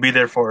that's going to be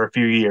there for a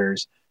few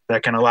years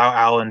that can allow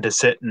Allen to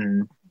sit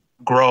and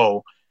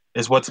grow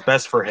is what's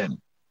best for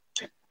him.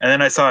 And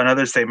then I saw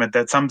another statement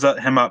that sums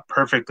him up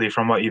perfectly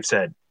from what you've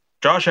said.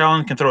 Josh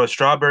Allen can throw a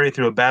strawberry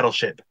through a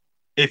battleship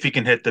if he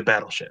can hit the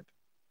battleship.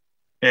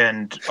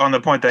 And on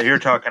the point that you're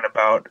talking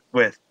about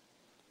with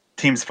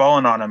teams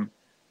falling on him,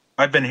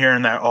 I've been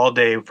hearing that all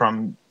day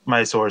from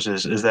my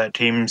sources, is that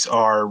teams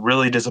are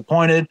really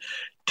disappointed.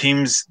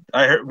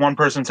 I heard one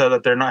person said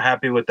that they're not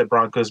happy with the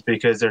Broncos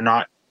because they're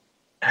not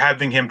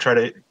having him try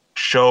to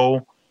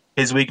show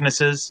his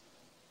weaknesses.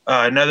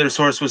 Another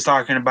source was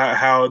talking about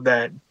how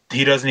that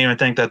he doesn't even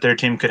think that their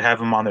team could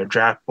have him on their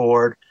draft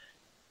board.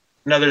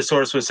 Another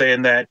source was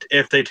saying that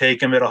if they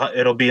take him,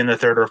 it'll be in the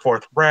third or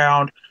fourth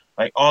round.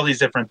 like all these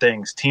different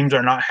things. Teams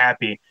are not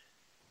happy.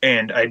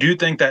 And I do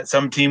think that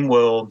some team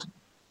will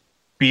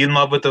be in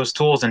love with those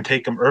tools and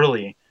take them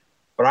early.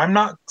 But I'm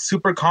not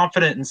super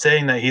confident in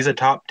saying that he's a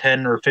top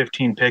 10 or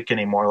 15 pick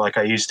anymore like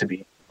I used to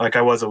be, like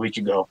I was a week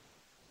ago.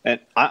 And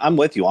I'm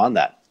with you on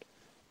that.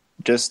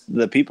 Just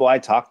the people I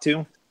talked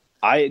to,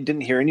 I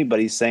didn't hear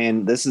anybody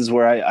saying this is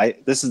where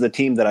this is the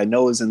team that I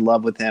know is in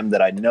love with him,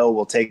 that I know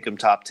will take him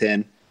top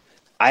 10.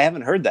 I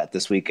haven't heard that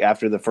this week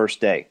after the first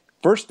day.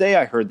 First day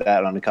I heard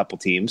that on a couple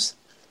teams.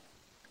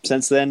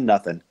 Since then,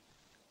 nothing.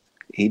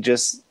 He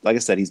just, like I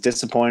said, he's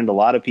disappointed a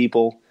lot of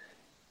people.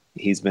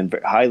 He's been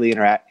highly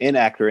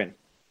inaccurate,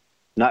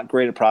 not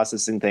great at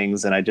processing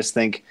things, and I just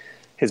think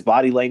his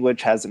body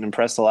language hasn't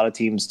impressed a lot of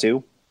teams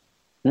too,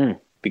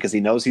 because he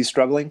knows he's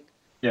struggling.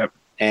 Yep.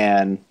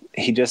 And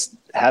he just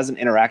hasn't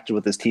interacted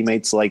with his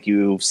teammates like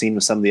you've seen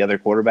with some of the other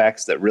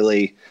quarterbacks that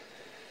really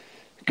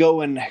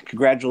go and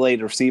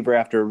congratulate a receiver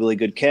after a really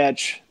good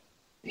catch.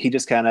 He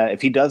just kind of,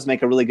 if he does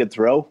make a really good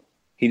throw,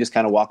 he just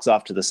kind of walks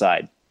off to the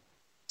side.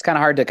 It's kind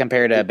of hard to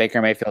compare to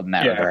Baker Mayfield in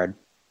that regard.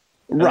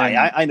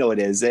 Right. I know it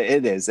is.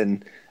 It is.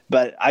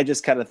 But I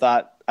just kind of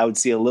thought I would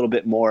see a little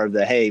bit more of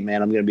the, hey,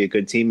 man, I'm going to be a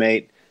good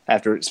teammate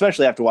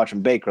especially after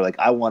watching Baker. Like,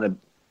 I want to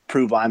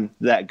prove I'm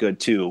that good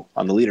too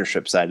on the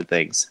leadership side of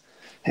things.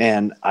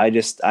 And I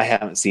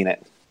haven't seen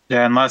it.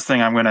 Yeah, and last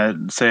thing I'm going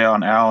to say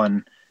on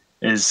Allen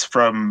is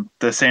from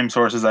the same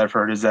sources I've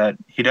heard is that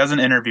he doesn't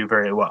interview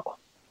very well.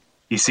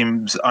 He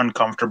seems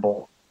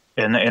uncomfortable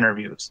in the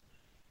interviews.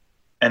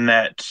 And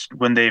that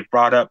when they've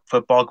brought up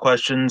football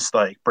questions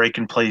like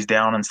breaking plays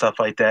down and stuff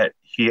like that,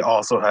 he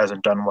also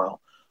hasn't done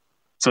well.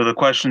 So the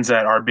questions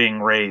that are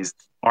being raised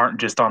aren't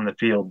just on the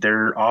field.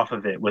 They're off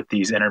of it with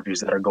these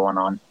interviews that are going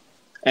on.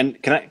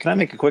 And can I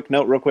make a quick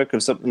note real quick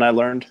of something I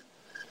learned?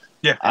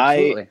 Yeah,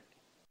 absolutely.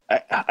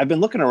 I've been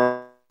looking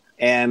around,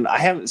 and I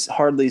haven't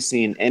hardly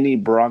seen any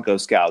Bronco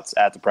scouts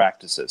at the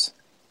practices.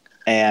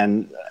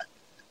 And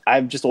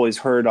I've just always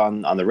heard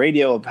on the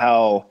radio of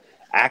how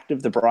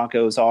active the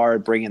Broncos are,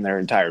 bringing their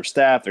entire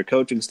staff, their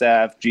coaching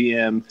staff,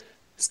 GM,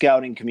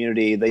 scouting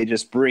community. They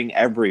just bring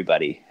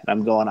everybody. And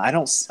I'm going, I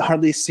don't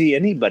hardly see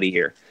anybody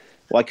here.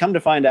 Well, I come to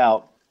find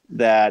out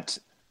that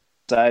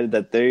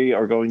they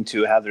are going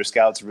to have their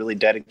scouts really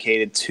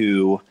dedicated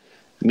to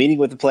meeting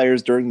with the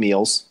players during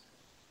meals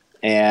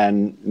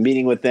and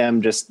meeting with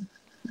them just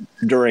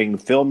during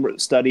film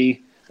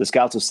study. The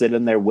scouts will sit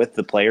in there with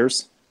the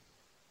players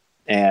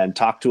and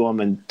talk to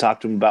them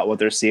about what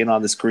they're seeing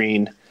on the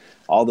screen,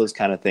 all those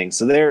kind of things.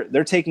 So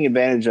they're taking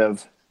advantage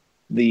of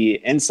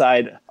the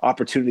inside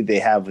opportunity they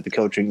have with the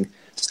coaching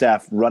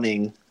staff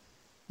running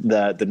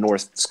the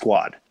North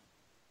squad.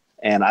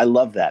 And I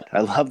love that.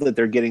 I love that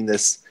they're getting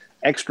this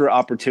extra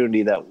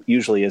opportunity that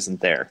usually isn't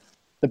there.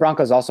 The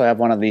Broncos also have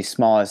one of the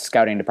smallest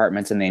scouting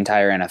departments in the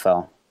entire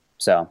NFL.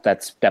 So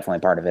that's definitely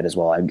part of it as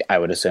well, I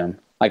would assume.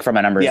 Like from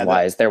a numbers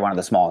wise, they're one of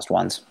the smallest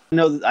ones.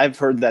 No, I've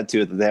heard that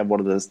too, that they have one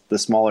of the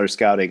smaller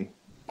scouting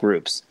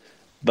groups.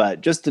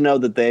 But just to know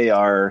that they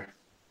are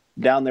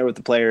down there with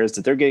the players,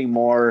 that they're getting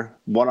more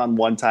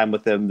one-on-one time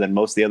with them than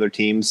most of the other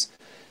teams.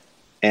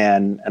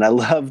 And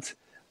I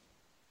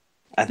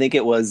think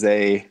it was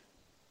a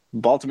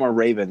Baltimore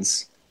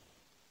Ravens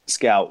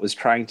scout was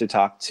trying to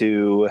talk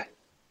to,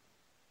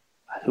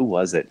 who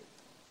was it?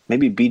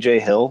 Maybe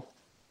BJ Hill.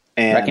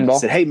 And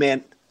said, hey,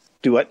 man,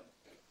 do what?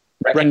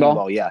 Wrecking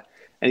Ball, yeah.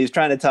 And he's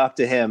trying to talk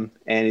to him,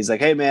 and he's like,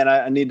 hey, man,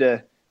 I need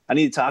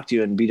to talk to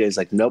you. And BJ's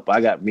like, nope,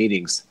 I got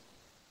meetings.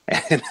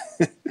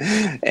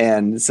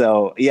 And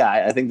so, yeah,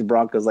 I think the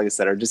Broncos, like I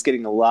said, are just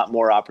getting a lot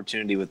more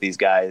opportunity with these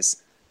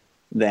guys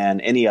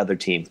than any other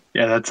team.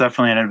 Yeah, that's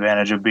definitely an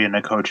advantage of being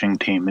a coaching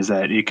team, is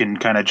that you can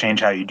kind of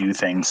change how you do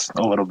things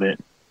a little bit.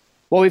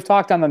 Well, we've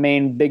talked on the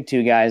main big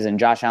two guys and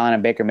Josh Allen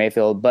and Baker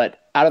Mayfield,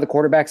 but out of the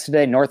quarterbacks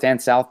today, North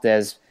and South,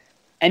 does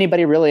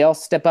anybody really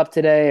else step up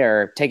today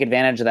or take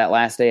advantage of that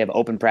last day of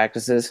open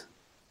practices?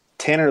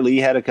 Tanner Lee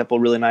had a couple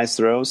really nice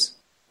throws.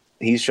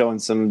 He's showing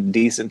some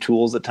decent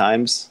tools at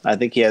times. I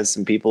think he has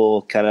some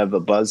people kind of a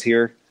buzz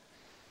here,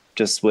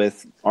 just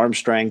with arm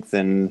strength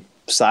and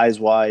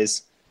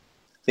size-wise,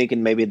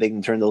 thinking maybe they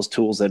can turn those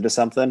tools into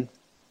something.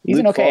 He's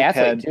an okay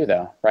athlete too,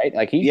 though, right?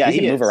 Like he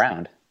can move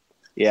around.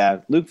 Yeah,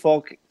 Luke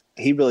Falk,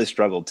 he really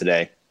struggled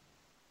today.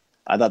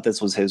 I thought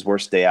this was his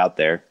worst day out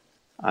there.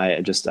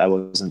 I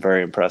wasn't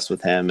very impressed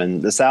with him.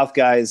 And the South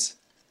guys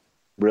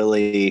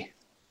really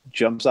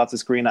jumps off the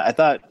screen. I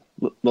thought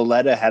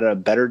Loletta had a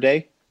better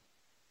day.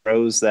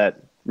 Throws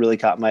that really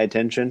caught my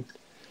attention.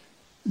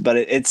 But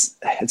it's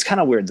kind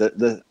of weird.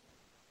 The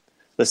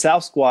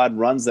South squad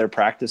runs their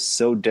practice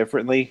so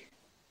differently.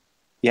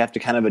 You have to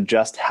kind of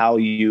adjust how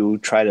you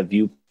try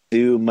to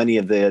do many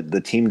of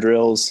the team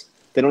drills.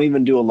 They don't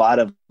even do a lot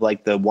of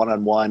like the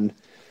one-on-one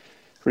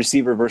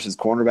receiver versus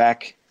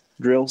cornerback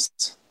drills.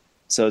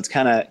 So it's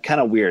kind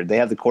of weird. They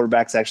have the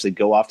quarterbacks actually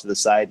go off to the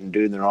side and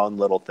do their own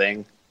little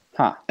thing.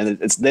 Huh. And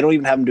they don't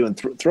even have them doing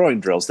throwing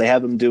drills. They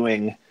have them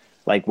doing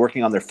like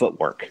working on their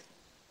footwork.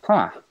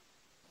 Huh.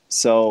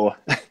 So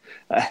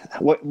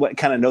what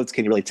kind of notes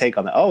can you really take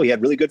on that? Oh, he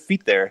had really good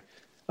feet there.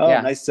 Oh,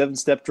 Yeah. nice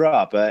 7-step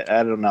drop. I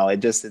don't know.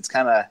 It's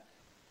kind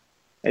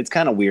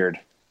of weird.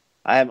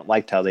 I haven't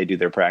liked how they do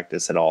their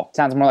practice at all.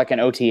 Sounds more like an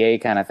OTA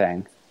kind of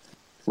thing.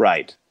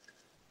 Right.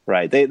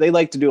 They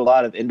like to do a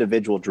lot of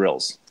individual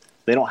drills.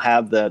 They don't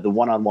have the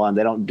one-on-one.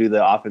 They don't do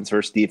the offense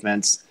versus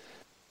defense.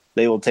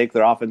 They will take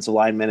their offensive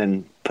linemen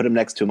and put them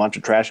next to a bunch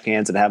of trash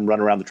cans and have them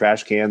run around the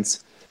trash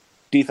cans.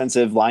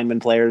 Defensive lineman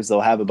players,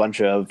 they'll have a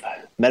bunch of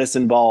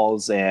medicine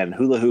balls and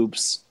hula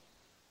hoops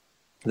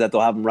that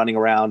they'll have them running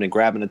around and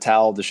grabbing a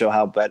towel to show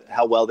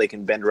how well they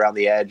can bend around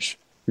the edge.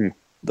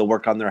 They'll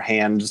work on their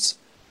hands.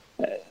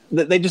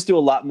 They just do a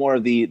lot more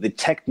of the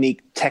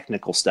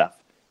technical stuff,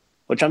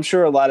 which I'm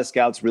sure a lot of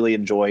scouts really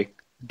enjoy.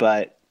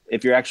 But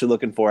if you're actually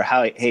looking for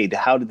how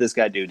did this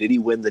guy do? Did he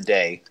win the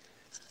day?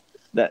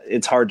 That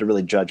it's hard to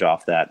really judge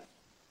off that.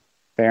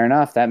 Fair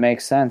enough. That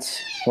makes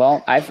sense.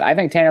 Well, I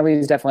think Tanner Lee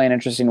is definitely an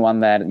interesting one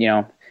that,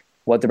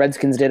 what the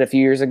Redskins did a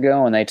few years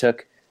ago when they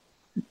took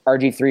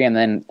RG3 and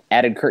then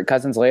added Kirk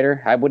Cousins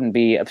later. I wouldn't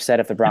be upset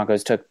if the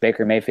Broncos took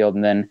Baker Mayfield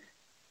and then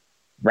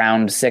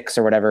round 6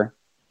 or whatever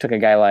took a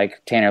guy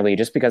like Tanner Lee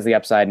just because of the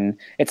upside. And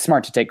it's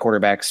smart to take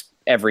quarterbacks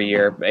every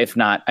year, if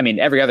not,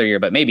 every other year,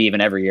 but maybe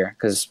even every year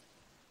because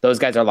those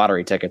guys are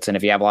lottery tickets. And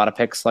if you have a lot of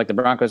picks like the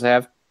Broncos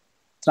have,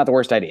 it's not the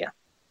worst idea.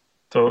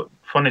 So,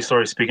 funny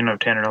story, speaking of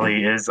Tanner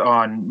Lee, is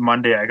on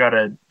Monday I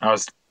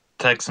was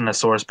texting a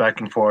source back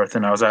and forth,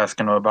 and I was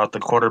asking him about the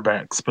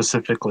quarterback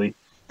specifically.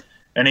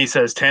 And he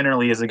says Tanner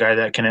Lee is a guy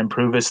that can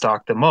improve his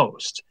stock the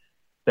most,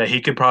 that he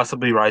could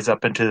possibly rise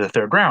up into the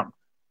 3rd round.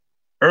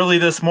 Early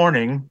this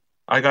morning,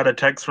 I got a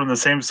text from the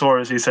same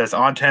source. He says,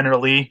 on Tanner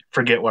Lee,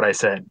 forget what I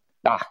said.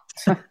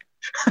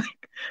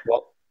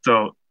 Well,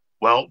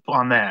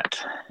 on that.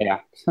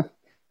 Yeah.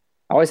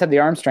 Always had the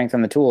arm strength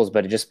and the tools,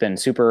 but it's just been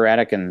super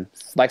erratic and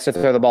likes to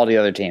throw the ball to the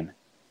other team.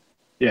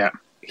 Yeah.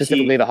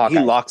 Specifically the Hawkeyes.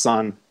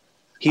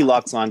 He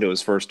locks on to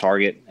his first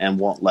target and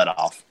won't let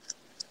off.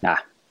 Nah.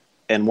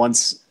 And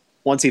once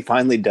he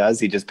finally does,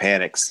 he just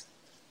panics.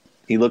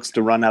 He looks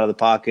to run out of the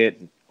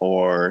pocket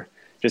or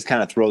just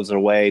kind of throws it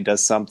away,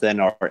 does something,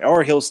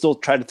 or he'll still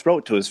try to throw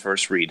it to his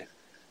first read.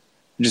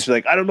 Just be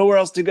like, I don't know where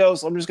else to go,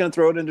 so I'm just going to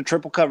throw it into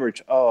triple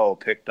coverage. Oh,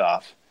 picked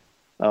off.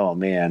 Oh,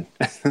 man.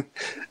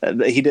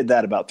 He did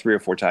that about 3 or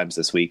 4 times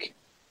this week.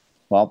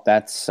 Well,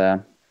 that's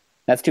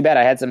too bad.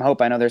 I had some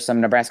hope. I know there's some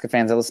Nebraska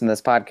fans that listen to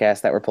this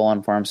podcast that were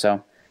pulling for him.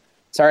 So,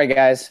 sorry,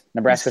 guys.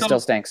 Nebraska still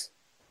stinks.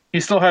 He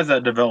still has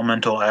that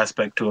developmental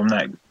aspect to him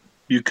that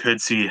you could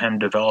see him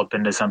develop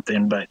into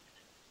something, but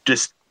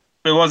just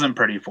it wasn't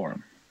pretty for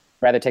him.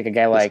 Rather take a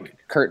guy like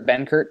Kurt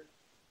Benkert,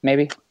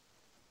 maybe?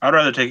 I'd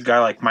rather take a guy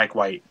like Mike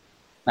White.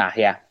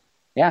 Yeah.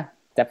 Yeah,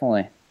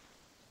 definitely.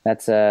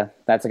 That's a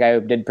guy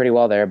who did pretty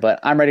well there. But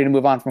I'm ready to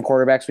move on from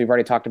quarterbacks. We've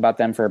already talked about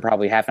them for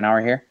probably half an hour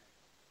here.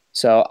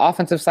 So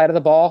offensive side of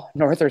the ball,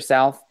 north or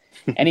south,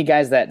 any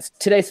guys that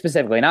today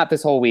specifically, not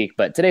this whole week,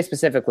 but today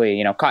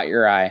specifically, caught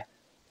your eye,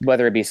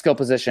 whether it be skill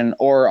position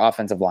or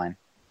offensive line.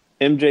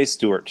 MJ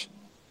Stewart.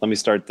 Let me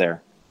start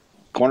there.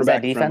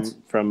 Cornerback defense?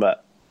 from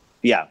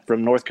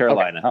North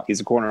Carolina. Okay. Oh.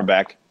 He's a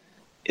cornerback.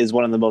 Is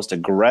one of the most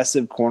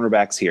aggressive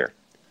cornerbacks here.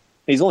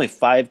 He's only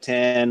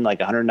 5'10", like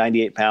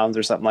 198 pounds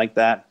or something like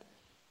that.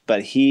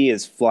 But he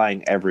is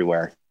flying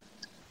everywhere.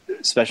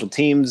 Special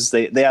teams,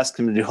 they asked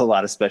him to do a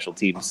lot of special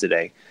teams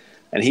today.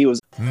 And he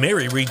was...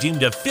 Mary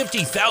redeemed a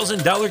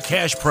 $50,000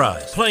 cash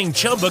prize playing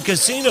Chumba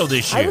Casino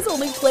this year. I was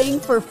only playing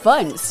for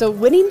fun, so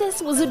winning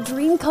this was a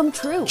dream come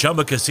true.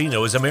 Chumba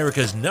Casino is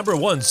America's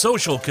 #1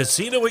 social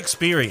casino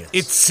experience.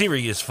 It's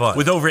serious fun.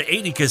 With over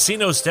 80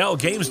 casino-style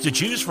games to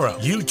choose from,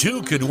 you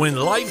too could win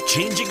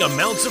life-changing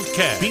amounts of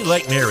cash. Be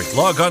like Mary.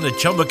 Log on to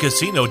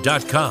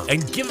ChumbaCasino.com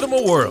and give them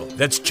a whirl.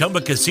 That's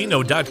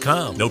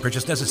ChumbaCasino.com. No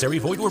purchase necessary.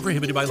 Void or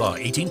prohibited by law.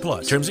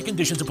 18+. Terms and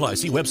conditions apply.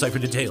 See website for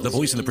details. The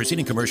voice in the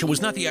preceding commercial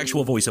was not the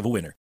actual voice of a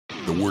winner.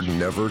 The word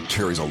never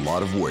carries a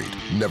lot of weight.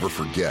 Never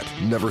forget,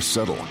 never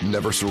settle,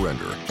 never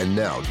surrender. And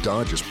now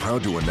Dodge is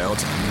proud to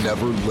announce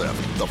Never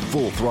Lift, the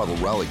full throttle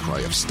rally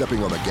cry of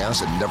stepping on the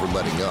gas and never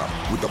letting up.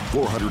 With the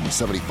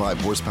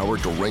 475 horsepower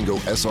Durango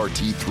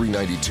SRT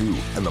 392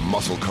 and the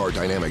muscle car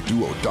dynamic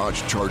duo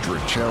Dodge Charger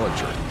and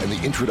Challenger, and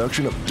the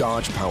introduction of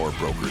Dodge Power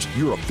Brokers,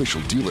 your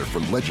official dealer for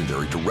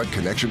legendary direct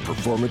connection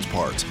performance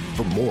parts.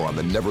 For more on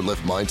the Never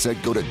Lift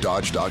mindset, go to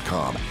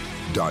Dodge.com.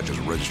 Dodge is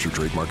a registered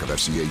trademark of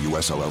FCA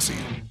US LLC.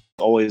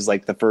 Always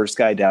like the first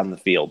guy down the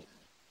field.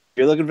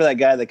 You're looking for that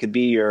guy that could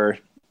be your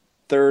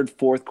 3rd,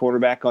 4th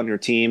quarterback on your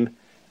team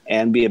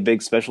and be a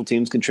big special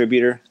teams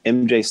contributor.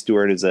 MJ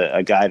Stewart is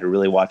a guy to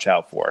really watch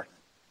out for.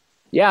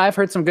 Yeah, I've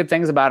heard some good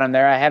things about him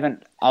there.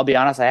 I'll be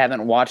honest, I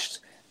haven't watched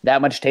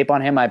that much tape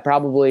on him. I'm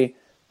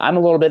a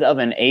little bit of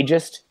an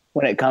ageist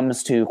when it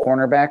comes to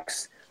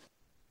cornerbacks.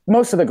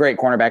 Most of the great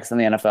cornerbacks in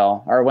the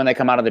NFL are when they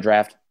come out of the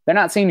draft. They're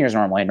not seniors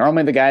normally.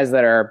 Normally the guys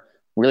that are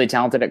really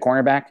talented at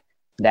cornerback,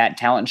 that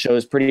talent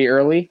shows pretty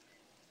early,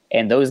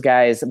 and those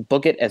guys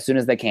book it as soon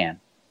as they can.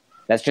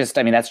 That's just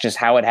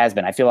how it has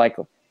been. I feel like,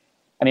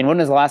 when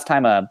was the last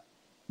time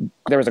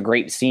there was a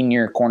great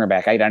senior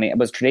cornerback?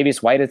 Was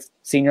Tre'Davious White a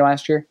senior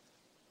last year?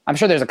 I'm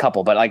sure there's a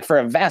couple, but for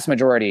a vast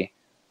majority,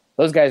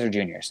 Those guys are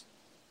juniors.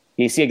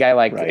 You see a guy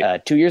like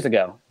Right. 2 years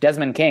ago,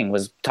 Desmond King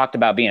was talked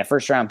about being a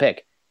first-round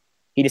pick.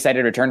 He decided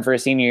to return for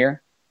his senior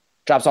year,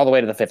 drops all the way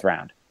to the 5th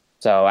round.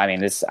 So, I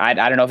mean, I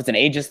don't know if it's an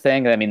ageist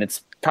thing. I mean,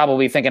 it's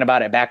probably thinking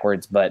about it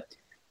backwards, but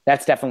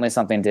that's definitely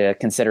something to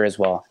consider as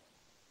well.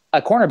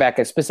 A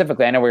cornerback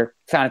specifically, I know we're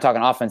kind of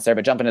talking offense there,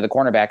 but jumping to the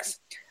cornerbacks,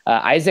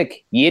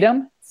 Isaac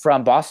Yiadom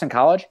from Boston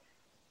College,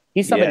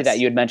 he's somebody Yes. that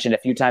you had mentioned a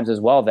few times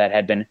as well that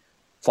had been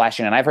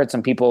flashing, and I've heard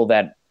some people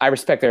that I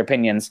respect their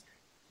opinions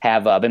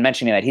have been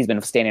mentioning that he's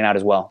been standing out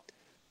as well.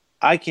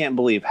 I can't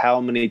believe how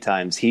many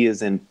times he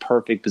is in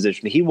perfect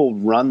position. He will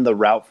run the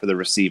route for the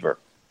receiver.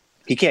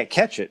 He can't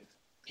catch it.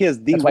 He has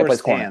the That's why he plays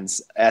worst corner.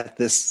 hands at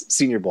this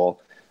Senior Bowl.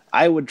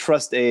 I would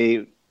trust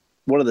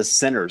one of the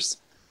centers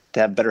to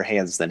have better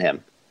hands than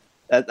him.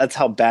 That's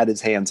how bad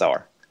his hands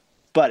are.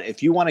 But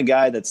if you want a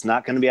guy that's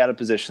not going to be out of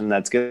position,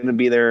 that's going to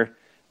be there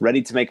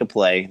ready to make a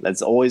play,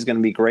 that's always going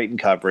to be great in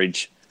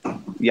coverage,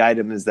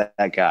 Yiadom is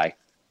that guy.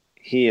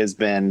 He has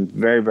been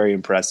very, very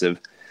impressive.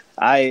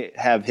 I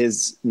have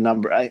his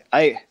number.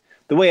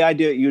 The way I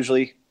do it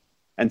usually,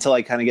 until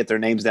I kind of get their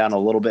names down a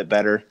little bit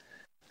better,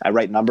 I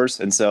write numbers,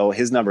 and so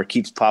his number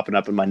keeps popping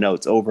up in my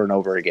notes over and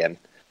over again.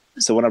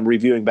 So when I'm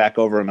reviewing back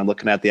over him and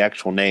looking at the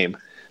actual name,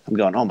 I'm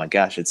going, oh my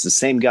gosh, it's the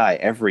same guy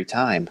every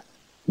time.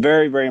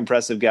 Very, very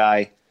impressive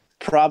guy.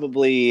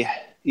 Probably,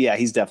 yeah,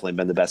 he's definitely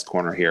been the best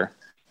corner here.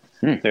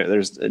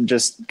 There's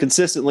just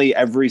consistently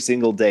every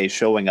single day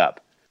showing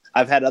up.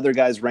 I've had other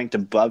guys ranked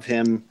above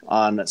him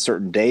on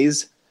certain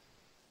days,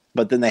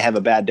 but then they have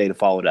a bad day to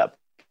follow it up.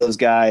 Those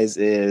guys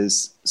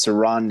is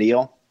Saron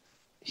Neal.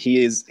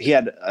 He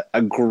had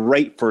a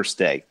great first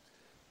day.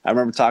 I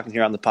remember talking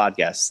here on the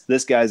podcast.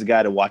 This guy's a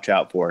guy to watch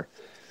out for.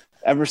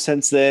 Ever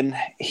since then,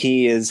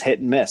 he is hit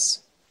and miss.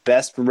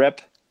 Best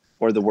rep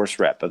or the worst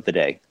rep of the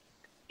day.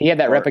 He had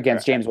that rep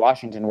against James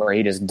Washington where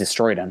he just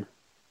destroyed him.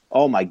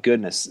 Oh, my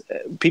goodness.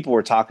 People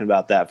were talking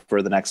about that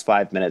for the next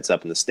 5 minutes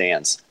up in the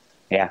stands.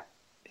 Yeah.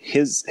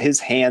 His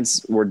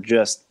hands were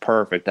just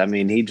perfect. I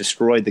mean, he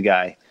destroyed the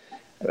guy.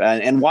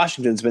 And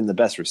Washington's been the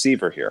best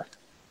receiver here.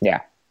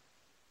 Yeah.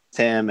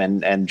 Him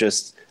and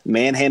just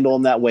manhandle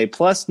him that way,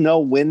 plus know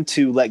when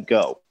to let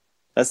go.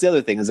 That's the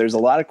other thing, is there's a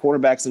lot of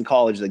quarterbacks in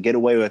college that get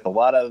away with a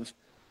lot of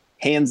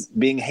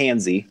being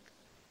handsy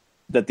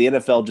that the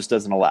NFL just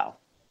doesn't allow.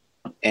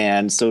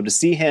 And so to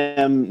see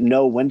him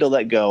know when to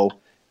let go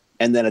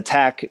and then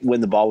attack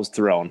when the ball was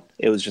thrown,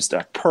 it was just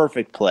a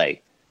perfect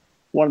play.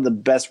 One of the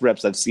best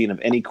reps I've seen of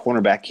any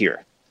cornerback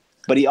here.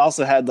 But he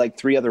also had like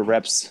 3 other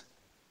reps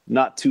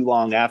not too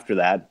long after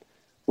that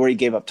where he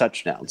gave up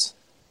touchdowns.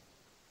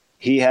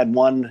 He had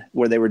one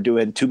where they were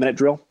doing 2-minute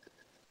drill,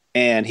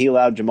 and he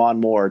allowed Jamon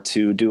Moore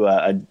to do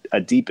a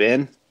deep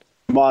in.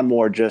 Jamon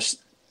Moore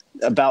just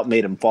about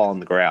made him fall on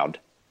the ground.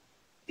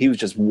 He was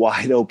just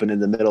wide open in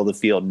the middle of the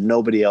field.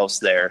 Nobody else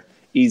there.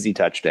 Easy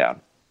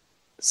touchdown.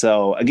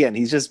 So, again,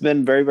 he's just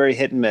been very, very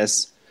hit and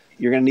miss.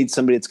 You're going to need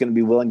somebody that's going to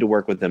be willing to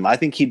work with him. I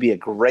think he'd be a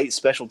great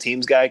special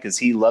teams guy because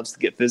he loves to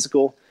get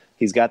physical.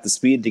 He's got the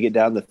speed to get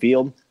down the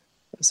field.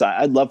 So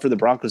I'd love for the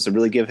Broncos to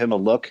really give him a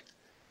look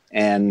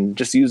and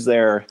just use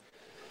their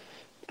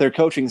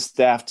coaching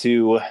staff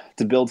to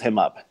build him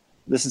up.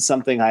 This is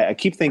something I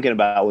keep thinking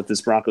about with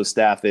this Broncos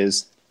staff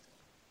is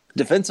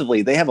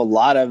defensively, they have a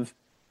lot of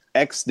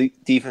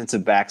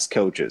ex-defensive backs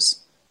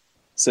coaches.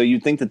 So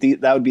you'd think that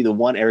that would be the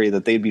one area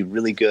that they'd be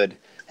really good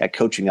at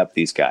coaching up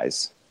these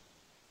guys.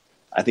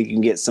 I think you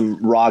can get some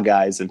raw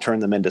guys and turn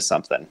them into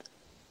something.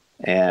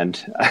 And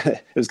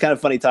it was kind of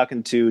funny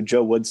talking to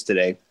Joe Woods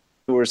today,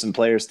 who were some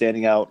players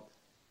standing out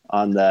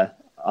on the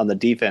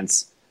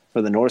defense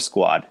for the North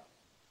squad.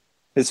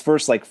 His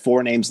first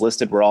 4 names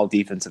listed were all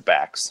defensive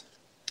backs.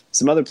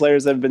 Some other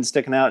players that have been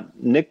sticking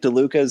out, Nick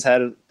DeLuca has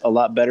had a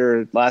lot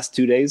better last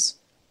 2 days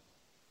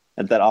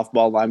at that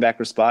off-ball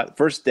linebacker spot.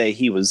 First day,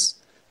 he was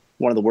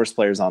one of the worst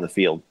players on the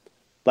field.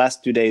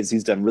 Last 2 days,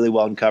 he's done really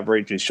well in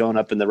coverage. He's shown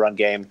up in the run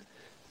game.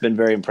 Been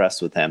very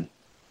impressed with him.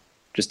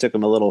 Just took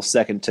him a little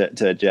second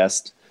to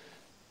adjust.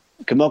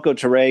 Kamoko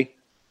Toure,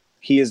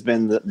 he has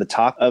been the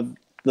talk of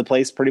the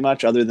place pretty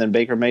much, other than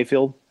Baker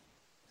Mayfield.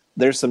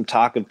 There's some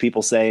talk of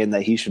people saying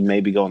that he should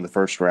maybe go in the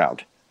first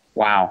round.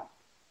 Wow.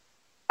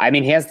 I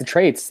mean, he has the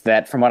traits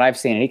that, from what I've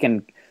seen, he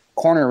can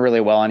corner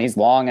really well, and he's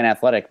long and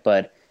athletic,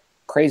 but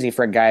crazy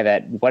for a guy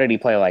that, what did he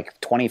play,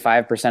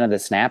 25% of the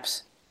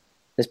snaps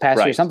this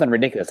past year? Something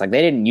ridiculous. They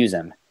didn't use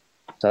him.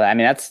 So, I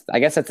mean, I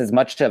guess that's as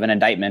much of an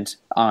indictment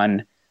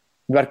on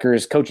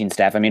Rutgers' coaching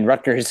staff. I mean,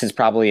 Rutgers is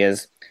probably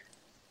as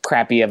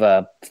crappy of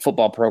a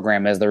football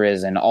program as there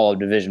is in all of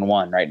Division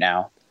I right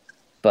now.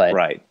 But,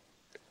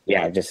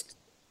 yeah, just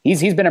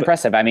he's been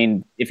impressive. I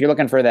mean, if you're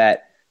looking for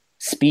that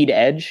speed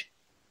edge,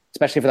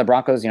 especially for the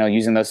Broncos,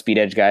 using those speed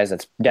edge guys,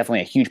 that's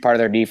definitely a huge part of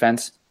their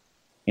defense.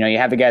 You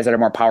have the guys that are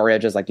more power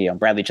edges, like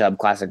Bradley Chubb,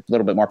 classic, a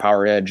little bit more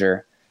power edge,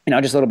 or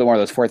just a little bit more of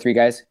those 4-3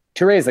 guys.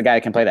 Toure is the guy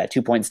that can play that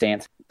 2-point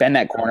stance, bend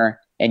that corner,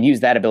 and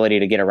use that ability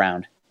to get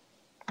around.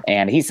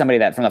 And he's somebody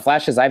that, from the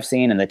flashes I've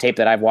seen and the tape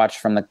that I've watched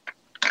from the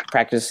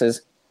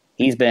practices,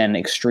 he's been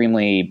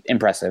extremely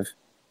impressive.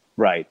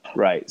 Right.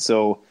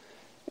 So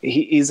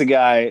He's a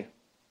guy,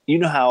 you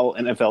know how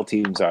NFL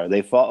teams are.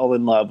 They fall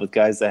in love with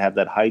guys that have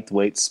that height,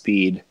 weight,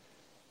 speed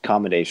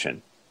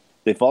combination.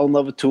 They fall in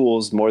love with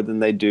tools more than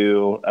they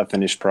do a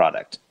finished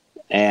product.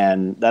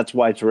 And that's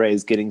why Toure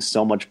is getting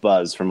so much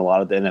buzz from a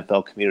lot of the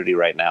NFL community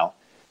right now.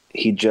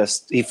 He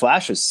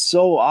flashes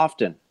so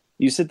often.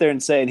 You sit there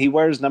and say, and he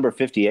wears number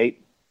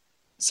 58.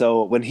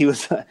 So when he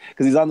was,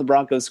 because he's on the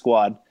Broncos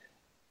squad,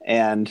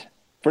 and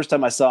first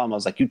time I saw him, I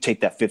was like, you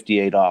take that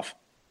 58 off.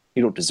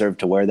 You don't deserve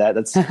to wear that.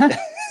 That's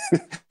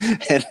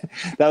and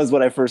that was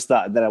what I first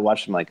thought. And then I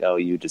watched him like, oh,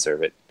 you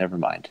deserve it. Never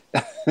mind.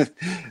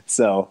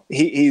 So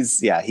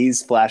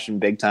he's flashing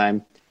big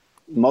time.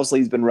 Mostly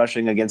he's been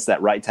rushing against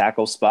that right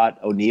tackle spot,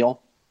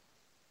 O'Neal.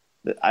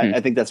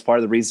 I think that's part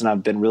of the reason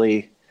I've been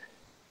really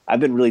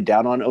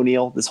down on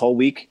O'Neal this whole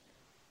week.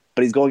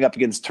 But he's going up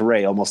against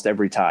Toure almost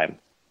every time.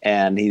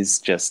 And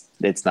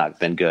it's not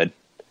been good.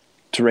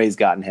 Toure's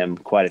gotten him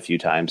quite a few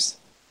times.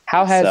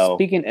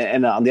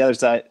 And on the other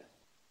side,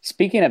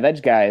 speaking of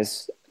edge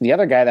guys, the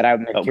other guy that I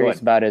would be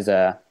curious about is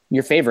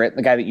your favorite,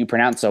 the guy that you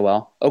pronounce so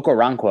well,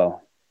 Okoronkwo.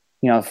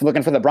 If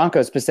looking for the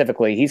Broncos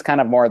specifically, he's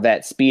kind of more of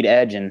that speed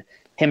edge, and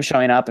him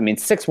showing up. I mean,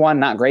 6'1",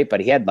 not great, but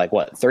he had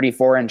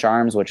 34-inch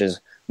arms, which is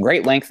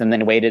great length, and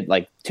then weighted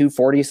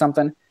 240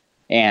 something.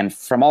 And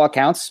from all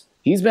accounts,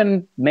 he's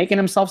been making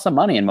himself some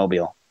money in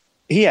Mobile.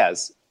 He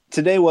has.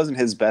 Today wasn't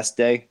his best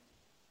day.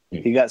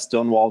 He got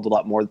stonewalled a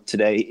lot more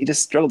today. He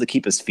just struggled to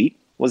keep his feet,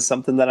 was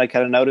something that I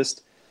kind of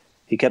noticed.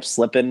 He kept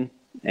slipping,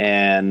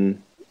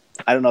 and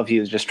I don't know if he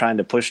was just trying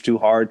to push too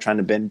hard, trying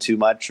to bend too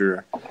much,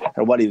 or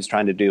what he was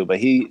trying to do. But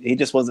he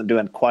just wasn't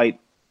doing quite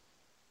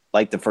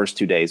like the first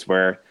 2 days,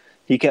 where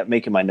he kept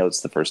making my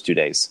notes the first 2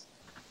 days.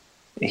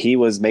 He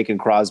was making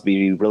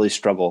Crosby really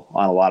struggle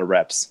on a lot of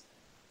reps.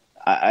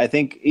 I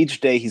think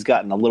each day he's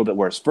gotten a little bit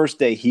worse. First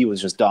day, he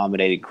was just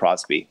dominating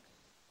Crosby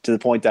to the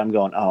point that I'm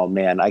going, oh,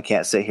 man, I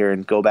can't sit here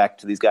and go back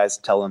to these guys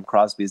and tell them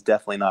Crosby's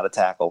definitely not a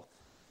tackle.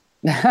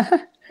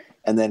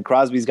 And then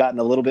Crosby's gotten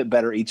a little bit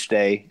better each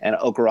day, and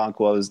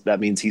Okoronkwo,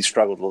 that means he's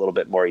struggled a little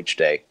bit more each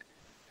day.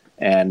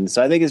 And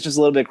so I think it's just a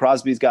little bit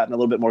Crosby's gotten a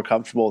little bit more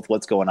comfortable with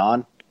what's going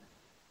on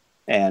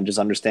and just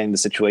understanding the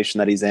situation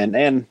that he's in.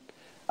 And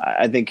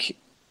I think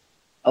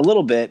a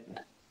little bit,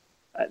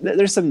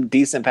 there's some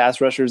decent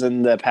pass rushers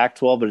in the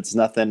Pac-12, but it's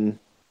nothing.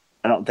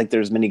 I don't think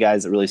there's many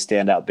guys that really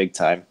stand out big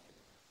time.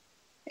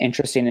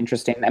 Interesting.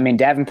 I mean,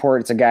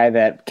 Davenport's a guy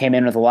that came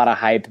in with a lot of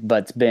hype,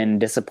 but's been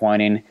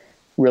disappointing.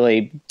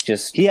 Really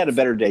just... He had a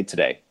better day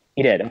today.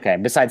 He did, okay.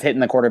 Besides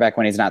hitting the quarterback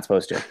when he's not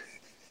supposed to.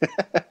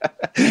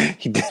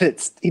 He did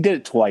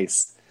it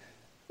twice.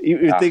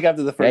 You think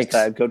after the first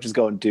time, coach is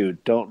going,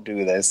 dude, don't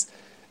do this.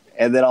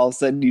 And then all of a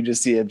sudden you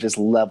just see him just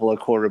level a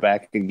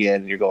quarterback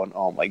again. And you're going,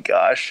 oh my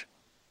gosh.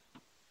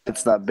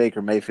 It's not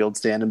Baker Mayfield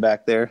standing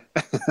back there.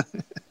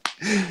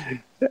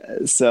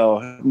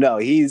 So, no,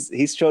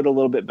 he's showed a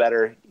little bit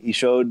better. He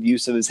showed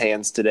use of his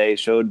hands today,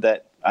 showed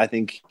that I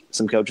think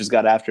some coaches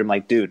got after him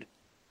like, dude,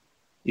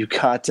 you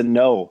got to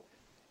know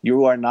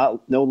you are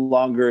no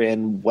longer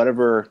in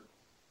whatever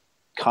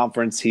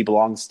conference he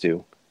belongs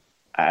to.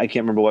 I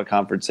can't remember what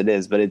conference it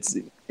is, but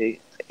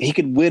he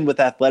could win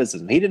with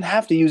athleticism. He didn't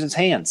have to use his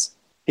hands.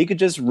 He could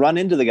just run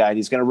into the guy and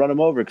he's going to run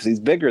him over because he's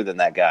bigger than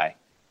that guy.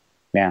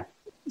 Yeah.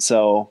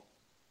 So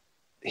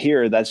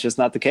here, that's just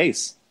not the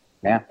case.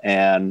 Yeah.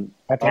 And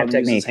I'll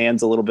use his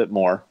hands a little bit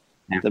more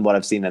than what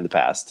I've seen in the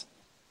past.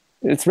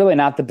 It's really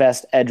not the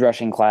best edge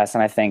rushing class,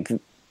 and I think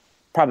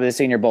probably the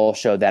Senior Bowl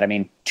showed that. I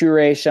mean,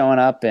 Toure showing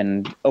up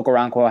and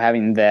Okoronkwo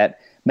having that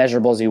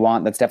measurables you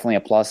want, that's definitely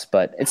a plus,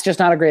 but it's just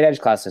not a great edge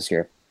class this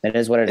year. It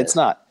is what it is. It's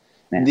not.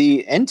 Yeah.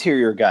 The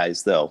interior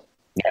guys, though,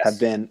 have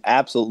been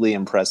absolutely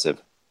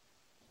impressive.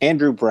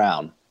 Andrew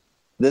Brown.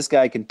 This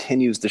guy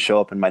continues to show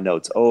up in my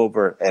notes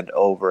over and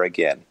over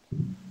again.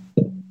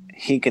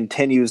 He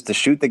continues to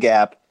shoot the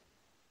gap.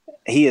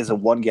 He is a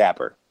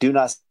one-gapper. Do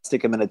not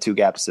stick him in a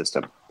two-gap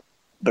system.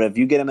 But if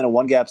you get him in a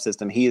one-gap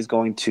system, he is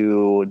going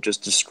to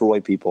just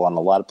destroy people on a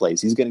lot of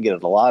plays. He's going to get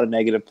a lot of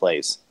negative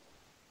plays.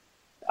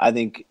 I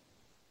think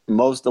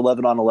most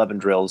 11-on-11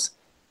 drills,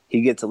 he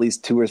gets at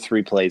least 2 or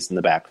 3 plays in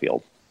the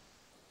backfield.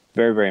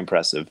 Very, very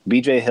impressive.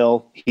 B.J.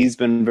 Hill, he's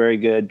been very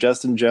good.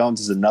 Justin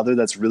Jones is another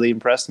that's really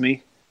impressed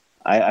me.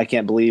 I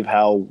can't believe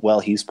how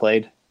well he's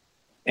played.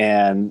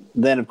 And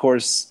then, of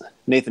course,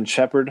 Nathan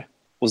Shepard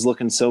was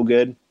looking so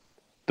good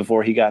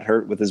before he got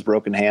hurt with his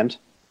broken hand.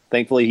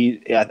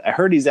 Thankfully, I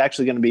heard he's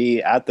actually going to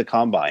be at the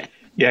combine.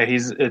 Yeah,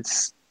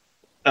 it's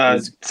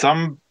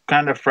some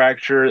kind of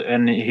fracture,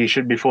 and he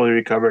should be fully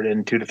recovered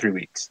in 2 to 3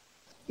 weeks.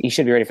 He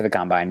should be ready for the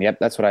combine. Yep,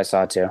 that's what I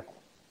saw too.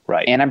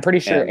 Right. And I'm pretty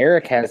sure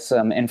Eric has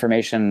some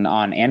information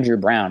on Andrew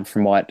Brown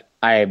from what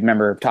I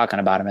remember talking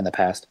about him in the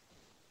past.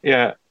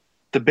 Yeah.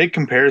 The big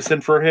comparison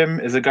for him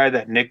is a guy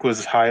that Nick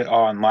was high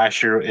on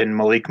last year in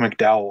Malik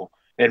McDowell.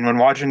 And when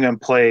watching him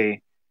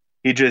play,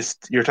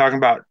 you're talking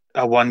about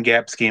a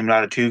one-gap scheme,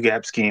 not a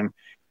two-gap scheme.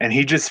 And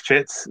he just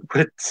fits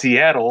with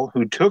Seattle,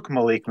 who took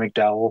Malik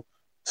McDowell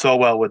so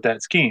well with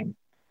that scheme.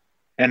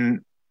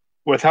 And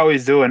with how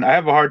he's doing, I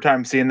have a hard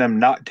time seeing them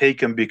not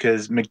take him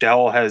because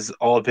McDowell has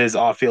all of his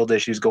off-field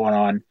issues going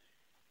on,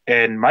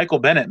 and Michael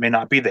Bennett may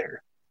not be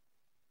there.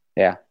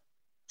 Yeah.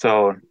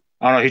 So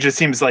I don't know. He just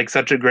seems like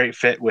such a great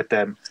fit with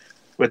them,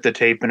 with the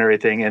tape and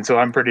everything, and so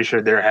I'm pretty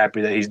sure they're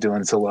happy that he's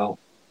doing so well.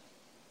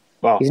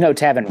 Well, He's no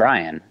Tavin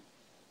Bryan.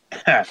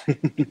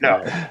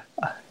 no.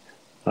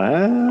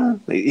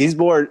 He's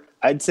more.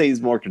 I'd say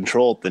he's more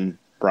controlled than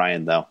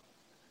Brian, though.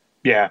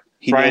 Yeah,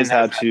 He Brian knows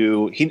how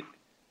to.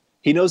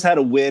 He knows how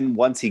to win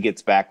once he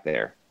gets back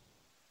there.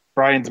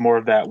 Brian's more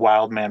of that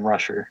wild man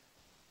rusher.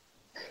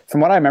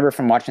 From what I remember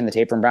from watching the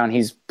tape from Brown,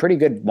 he's pretty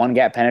good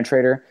one-gap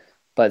penetrator,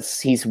 but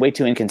he's way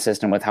too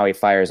inconsistent with how he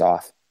fires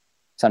off.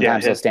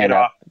 Sometimes he'll stand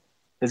up.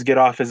 His get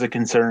off is a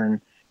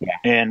concern. Yeah.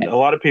 And a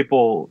lot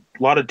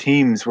of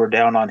teams were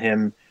down on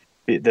him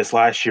this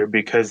last year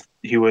because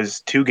he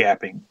was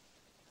two-gapping.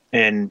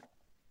 And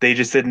they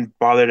just didn't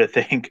bother to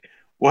think.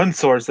 One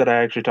source that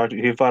I actually talked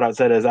to, he flat out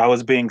said, is I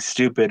was being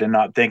stupid and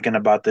not thinking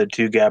about the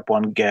two-gap,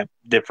 one-gap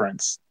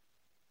difference.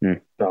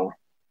 So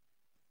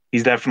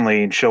he's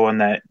definitely showing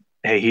that,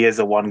 hey, he is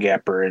a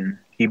one-gapper and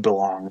he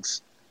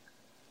belongs.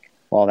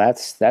 Well,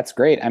 that's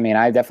great. I mean,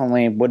 I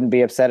definitely wouldn't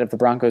be upset if the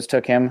Broncos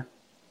took him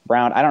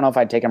round. I don't know if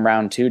I'd take him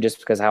round 2 just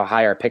because how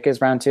high our pick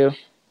is round 2.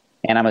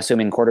 And I'm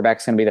assuming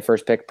quarterback's going to be the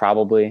first pick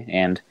probably.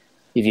 And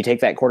if you take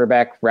that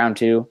quarterback round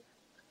 2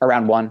 or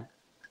round 1,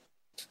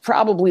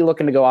 probably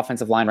looking to go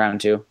offensive line round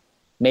 2,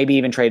 maybe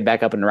even trade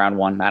back up in round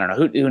 1. I don't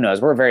know. Who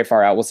knows? We're very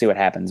far out. We'll see what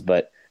happens,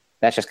 but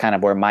that's just kind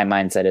of where my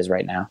mindset is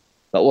right now.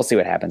 But we'll see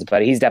what happens.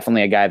 But he's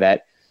definitely a guy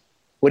that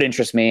would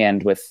interest me,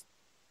 and with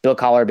Bill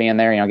Collar being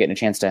there, getting a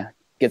chance to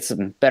get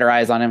some better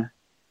eyes on him.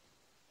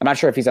 I'm not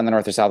sure if he's on the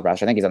north or south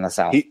roster. I think he's on the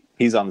south.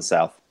 He's on the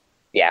south.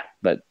 Yeah,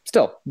 but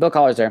still, Bill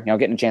Collar's there,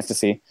 getting a chance to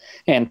see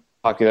and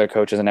talk to the other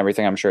coaches and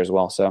everything, I'm sure, as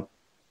well. So,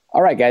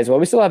 all right, guys. Well,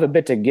 we still have a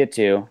bit to get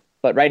to.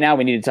 But right now,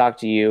 we need to talk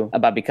to you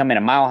about becoming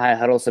a Mile High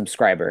Huddle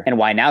subscriber and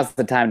why now's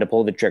the time to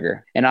pull the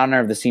trigger in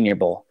honor of the Senior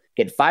Bowl.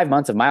 Get 5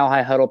 months of Mile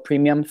High Huddle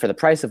Premium for the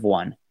price of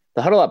 1.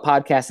 The Huddle Up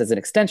podcast is an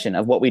extension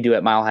of what we do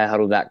at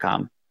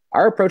milehighhuddle.com.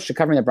 Our approach to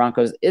covering the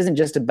Broncos isn't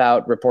just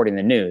about reporting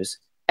the news.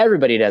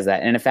 Everybody does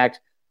that. And in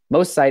fact,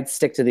 most sites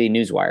stick to the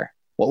newswire.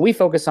 What we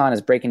focus on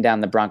is breaking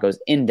down the Broncos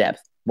in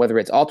depth, whether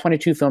it's all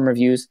 22 film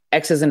reviews,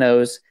 X's and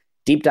O's,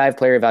 deep dive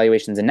player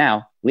evaluations, and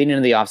now, leading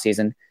into the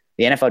offseason,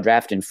 the NFL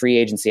draft and free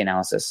agency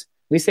analysis.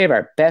 We save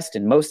our best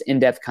and most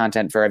in-depth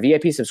content for our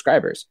VIP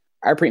subscribers,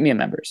 our premium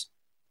members.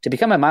 To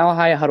become a Mile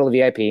High Huddle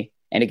VIP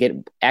and to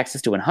get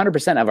access to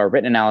 100% of our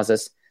written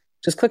analysis,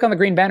 just click on the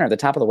green banner at the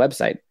top of the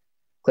website.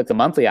 Click the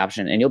monthly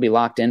option and you'll be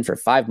locked in for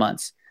 5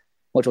 months,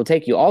 which will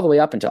take you all the way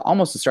up until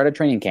almost the start of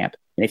training camp.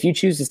 And if you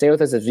choose to stay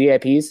with us as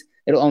VIPs,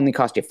 it'll only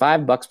cost you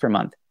 $5 per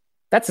month.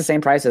 That's the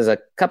same price as a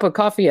cup of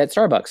coffee at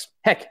Starbucks.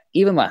 Heck,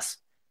 even less.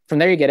 From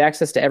there, you get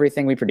access to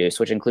everything we produce,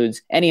 which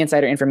includes any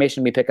insider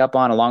information we pick up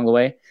on along the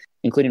way,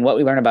 including what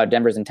we learn about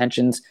Denver's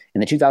intentions in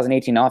the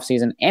 2018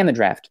 offseason and the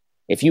draft.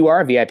 If you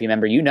are a VIP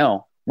member,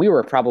 we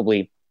were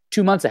probably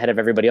 2 months ahead of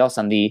everybody else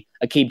on the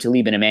Aqib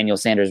Talib and Emmanuel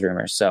Sanders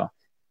rumors. So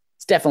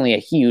it's definitely a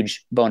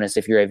huge bonus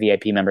if you're a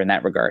VIP member in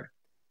that regard.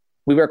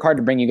 We work hard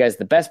to bring you guys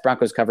the best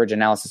Broncos coverage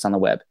analysis on the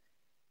web.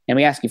 And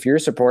we ask you for your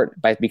support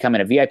by becoming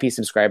a VIP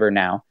subscriber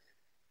now.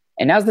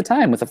 And now's the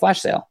time with the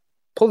flash sale.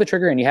 Pull the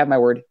trigger and you have my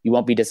word, you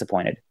won't be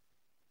disappointed.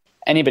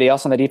 Anybody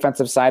else on the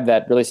defensive side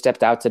that really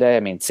stepped out today? I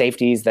mean,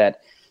 safeties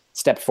that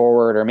stepped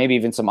forward, or maybe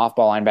even some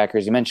off-ball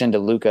linebackers. You mentioned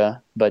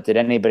DeLuca, but did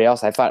anybody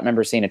else? I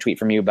remember seeing a tweet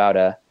from you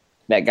about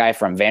that guy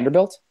from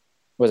Vanderbilt.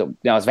 Was it?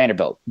 No, it was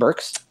Vanderbilt.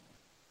 Burks?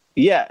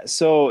 Yeah,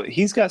 so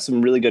he's got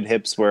some really good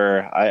hips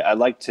where I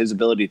liked his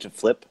ability to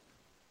flip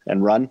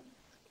and run,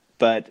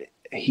 but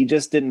he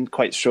just didn't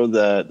quite show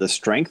the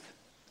strength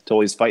to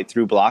always fight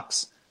through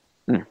blocks.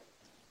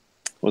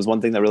 Was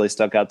one thing that really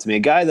stuck out to me. A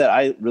guy that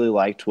I really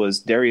liked was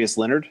Darius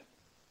Leonard.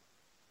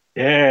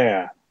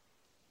 Yeah.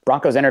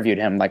 Broncos interviewed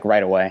him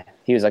right away.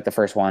 He was the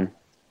first one.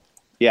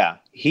 Yeah,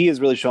 he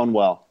has really shown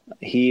well.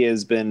 He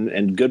has been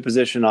in good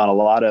position on a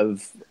lot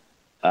of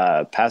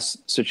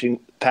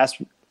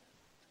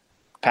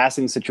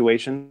passing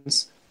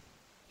situations.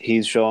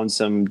 He's shown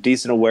some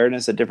decent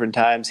awareness at different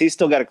times. He's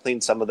still got to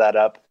clean some of that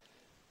up.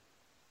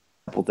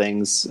 A couple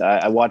things.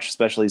 I watched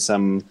especially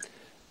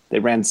they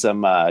ran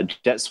some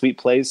jet sweep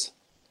plays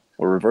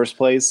or reverse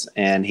plays,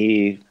 and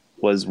he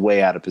was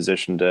way out of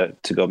position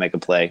to go make a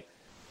play.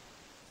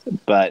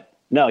 But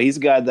no, he's a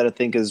guy that I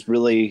think has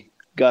really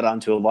got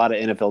onto a lot of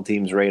NFL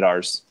teams'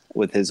 radars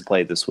with his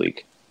play this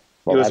week.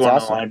 Well,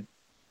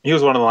 he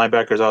was one of the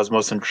linebackers I was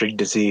most intrigued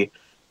to see.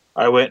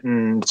 I went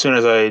and as soon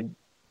as I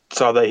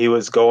saw that he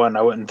was going,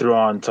 I went and threw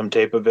on some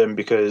tape of him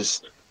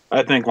because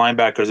I think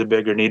linebacker is a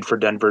bigger need for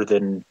Denver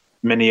than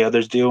many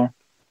others do.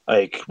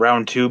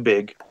 Round 2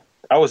 big.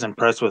 I was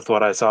impressed with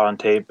what I saw on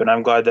tape, and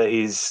I'm glad that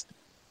he's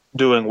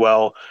doing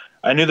well.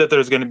 I knew that there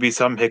was going to be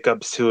some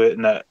hiccups to it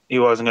and that he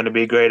wasn't going to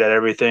be great at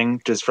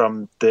everything just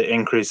from the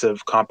increase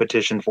of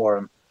competition for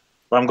him.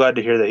 But I'm glad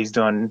to hear that he's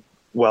doing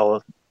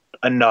well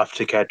enough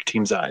to catch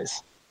teams'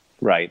 eyes.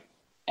 Right.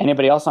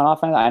 Anybody else on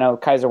offense? I know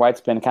Kaiser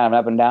White's been kind of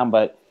up and down,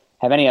 but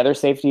Have any other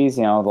safeties,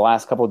 the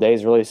last couple of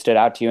days really stood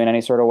out to you in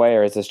any sort of way,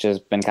 or has this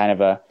just been kind of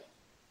a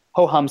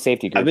ho-hum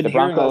safety group? I've been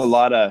hearing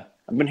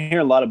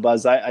a lot of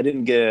buzz. I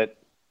didn't get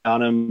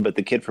on him, but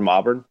the kid from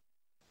Auburn,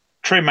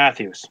 Trey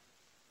Matthews.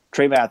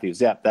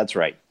 Yeah, that's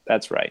right.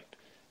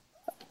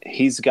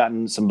 He's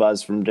gotten some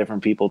buzz from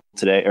different people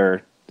today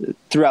or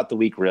throughout the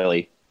week,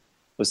 really,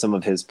 with some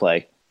of his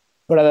play.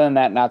 But other than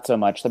that, not so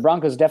much. The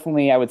Broncos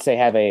definitely, I would say,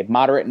 have a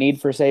moderate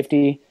need for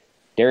safety.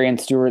 Darian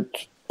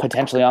Stewart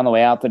potentially on the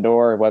way out the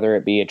door, whether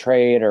it be a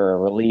trade or a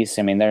release.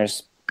 I mean,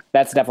 that's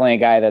definitely a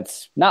guy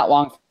that's not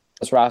long for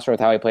this roster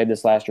with how he played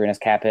this last year in his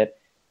cap hit.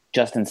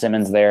 Justin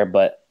Simmons there,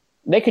 but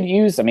they could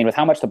use, with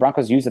how much the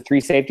Broncos use a 3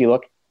 safety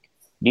look,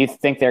 do you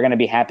think they're going to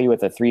be happy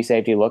with a 3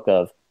 safety look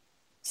of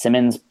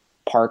Simmons,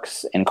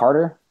 Parks, and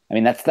Carter?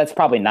 That's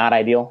probably not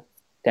ideal.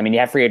 You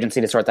have free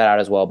agency to sort that out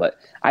as well, but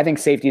I think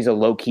safety is a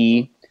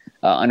low-key,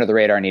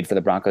 under-the-radar need for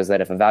the Broncos that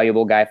if a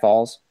valuable guy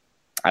falls,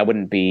 I would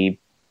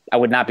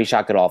not be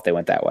shocked at all if they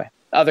went that way.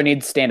 Other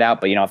needs stand out,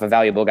 but, if a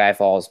valuable guy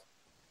falls,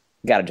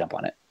 you got to jump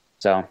on it.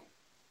 So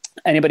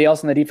anybody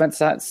else on the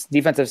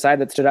defensive side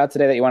that stood out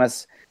today that you want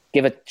to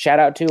give a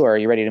shout-out to, or are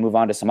you ready to move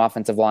on to some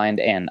offensive line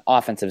and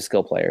offensive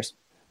skill players?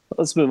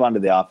 Let's move on to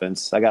the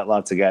offense. I got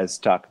lots of guys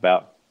to talk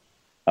about.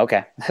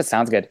 Okay, that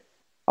sounds good.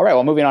 All right,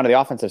 well, moving on to the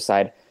offensive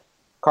side.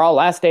 Carl,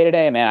 last day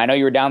today, man, I know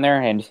you were down there,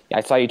 and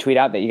I saw you tweet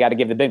out that you got to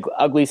give the big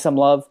ugly some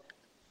love.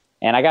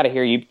 And I got to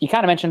hear you. You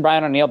kind of mentioned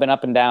Brian O'Neill, been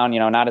up and down,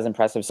 not as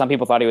impressive. Some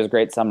people thought he was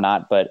great, some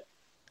not. But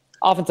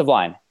offensive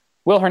line,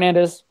 Will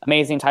Hernandez,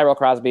 amazing. Tyrell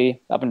Crosby,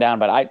 up and down.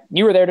 But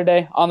you were there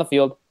today on the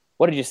field.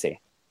 What did you see?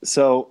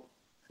 So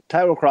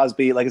Tyrell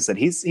Crosby, like I said,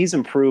 he's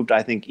improved,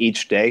 I think,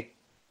 each day.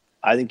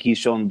 I think he's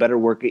shown better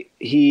work.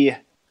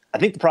 I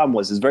think the problem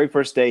was his very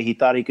first day, he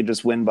thought he could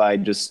just win by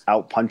just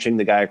out-punching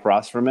the guy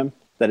across from him,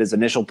 that his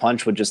initial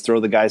punch would just throw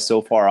the guy so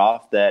far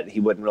off that he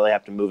wouldn't really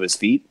have to move his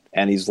feet.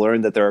 And he's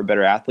learned that there are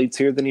better athletes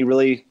here than he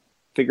really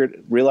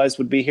realized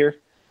would be here.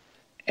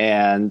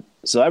 And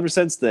so ever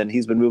since then,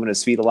 he's been moving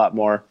his feet a lot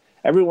more.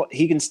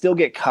 He can still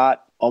get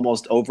caught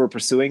almost over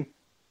pursuing,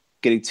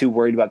 getting too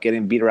worried about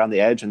getting beat around the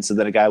edge. And so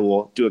then a guy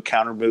will do a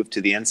counter move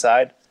to the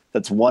inside.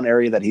 That's one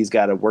area that he's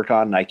got to work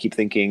on. And I keep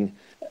thinking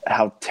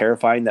how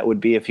terrifying that would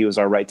be if he was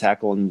our right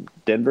tackle in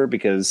Denver,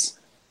 because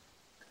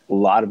a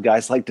lot of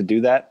guys like to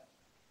do that.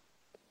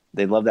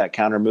 They love that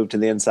counter move to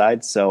the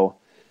inside. So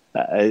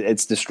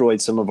it's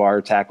destroyed some of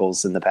our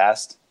tackles in the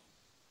past.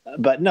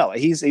 But no,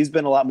 he's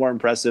been a lot more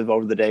impressive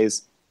over the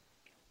days.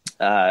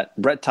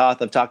 Brett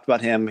Toth, I've talked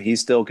about him.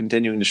 He's still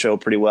continuing to show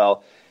pretty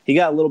well. He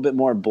got a little bit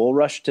more bull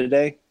rush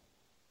today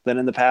than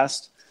in the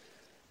past.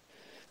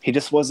 He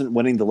just wasn't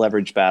winning the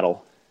leverage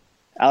battle.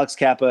 Alex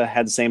Kappa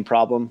had the same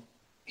problem.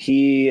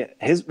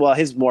 His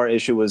more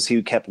issue was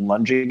he kept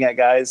lunging at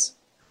guys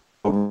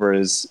over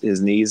his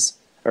knees,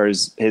 or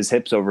his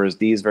hips over his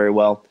knees very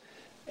well.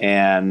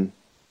 And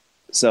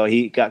so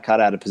he got caught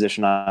out of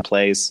position on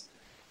plays.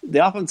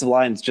 The offensive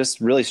lines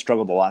just really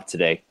struggled a lot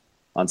today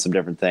on some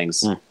different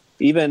things.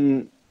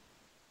 Even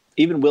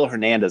Will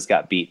Hernandez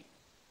got beat.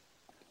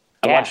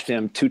 I watched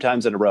him 2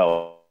 times in a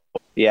row.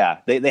 Yeah,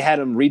 they had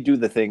him redo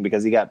the thing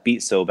because he got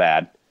beat so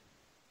bad.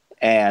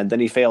 And then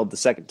he failed the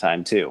second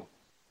time too.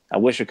 I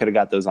wish I could have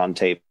got those on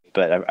tape,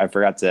 but I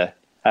forgot to.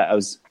 I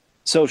was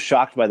so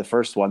shocked by the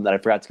first one that I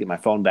forgot to get my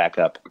phone back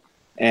up.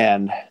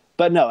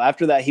 But no,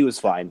 after that he was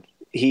fine.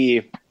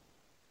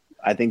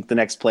 I think the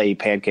next play he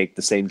pancaked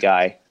the same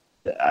guy.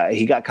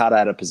 He got caught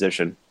out of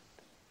position,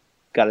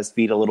 got his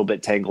feet a little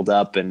bit tangled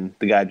up, and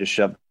the guy just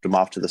shoved him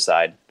off to the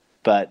side.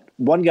 But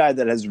one guy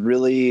that has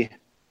really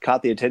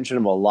caught the attention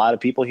of a lot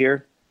of people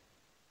here,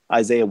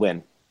 Isaiah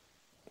Wynn.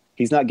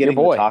 He's not getting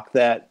the talk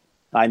that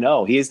I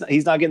know. He's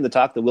not getting the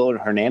talk that Will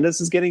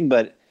Hernandez is getting,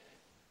 but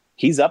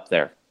he's up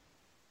there.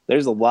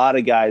 There's a lot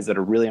of guys that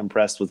are really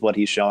impressed with what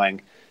he's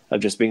showing of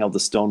just being able to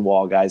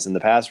stonewall guys in the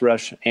pass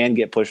rush and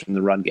get pushed in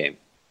the run game.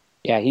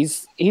 Yeah,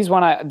 he's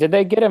one. Did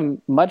they get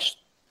him much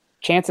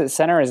chance at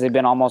center, or has it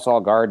been almost all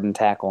guard and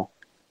tackle?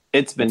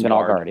 It's been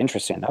all guard.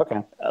 Interesting.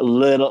 Okay. A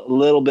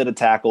little bit of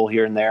tackle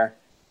here and there,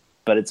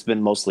 but it's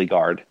been mostly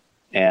guard.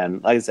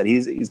 And like I said,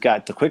 he's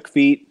got the quick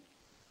feet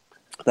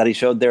that he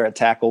showed there at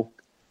tackle.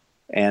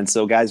 And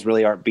so guys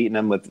really aren't beating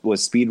him with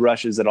speed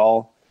rushes at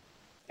all.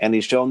 And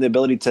he's shown the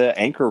ability to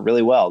anchor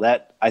really well.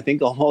 That I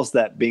think almost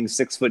that being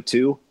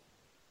 6'2"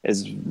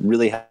 is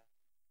really a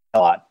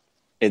lot.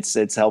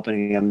 It's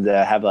helping him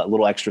to have a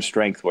little extra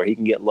strength where he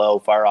can get low,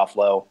 fire off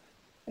low,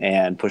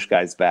 and push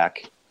guys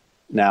back.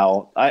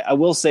 Now, I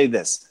will say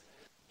this.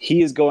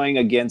 He is going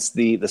against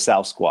the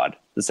South squad.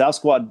 The South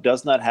squad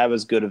does not have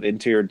as good of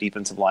interior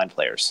defensive line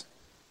players.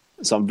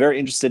 So I'm very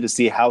interested to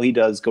see how he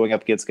does going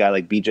up against a guy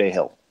like B.J.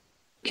 Hill.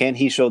 Can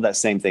he show that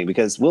same thing?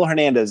 Because Will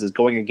Hernandez is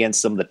going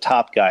against some of the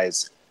top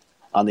guys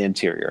on the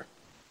interior,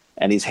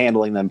 and he's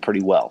handling them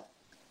pretty well.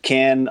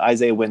 Can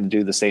Isaiah Wynn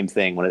do the same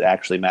thing when it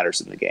actually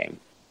matters in the game?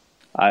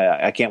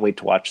 I can't wait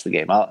to watch the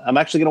game. I'm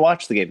actually going to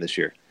watch the game this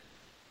year,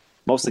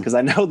 mostly because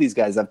I know these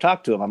guys. I've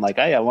talked to them. I'm like,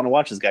 hey, I want to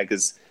watch this guy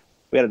because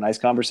we had a nice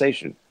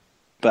conversation.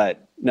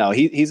 But no,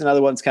 he's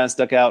another one that's kind of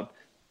stuck out.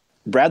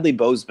 Bradley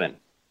Bozeman,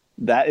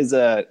 that is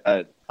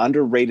a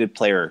underrated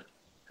player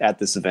at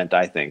this event,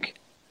 I think.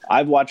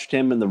 I've watched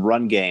him in the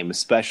run game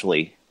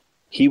especially.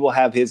 He will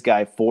have his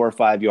guy 4 or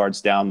 5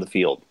 yards down the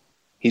field.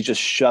 He's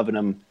just shoving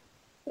him.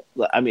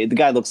 I mean, the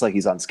guy looks like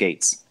he's on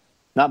skates.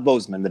 Not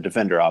Bozeman, the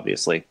defender,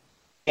 obviously.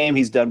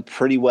 He's done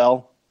pretty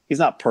well. He's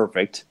not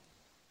perfect,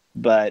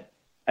 but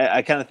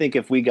I kind of think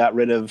if we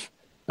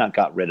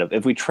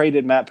if we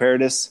traded Matt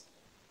Paradis,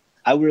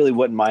 I really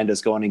wouldn't mind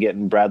us going and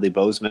getting Bradley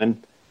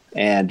Bozeman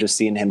and just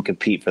seeing him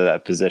compete for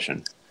that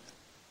position.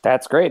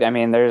 That's great. I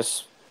mean,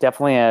 there's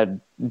definitely a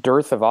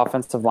dearth of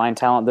offensive line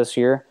talent this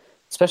year,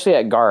 especially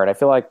at guard. I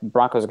feel like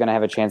Broncos are going to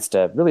have a chance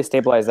to really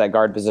stabilize that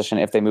guard position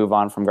if they move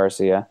on from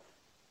Garcia.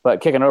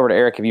 But kicking over to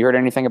Eric, have you heard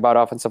anything about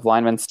offensive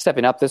linemen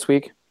stepping up this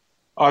week?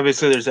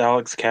 Obviously, there's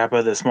Alex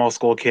Kappa, the small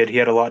school kid. He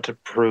had a lot to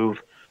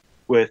prove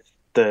with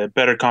the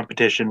better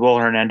competition. Will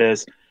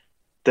Hernandez,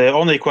 the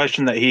only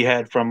question that he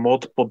had from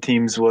multiple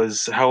teams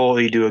was how will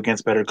he do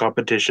against better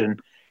competition?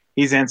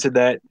 He's answered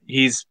that.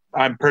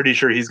 I'm pretty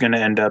sure he's going to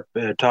end up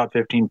a top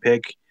 15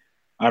 pick.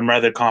 I'm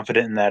rather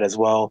confident in that as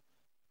well.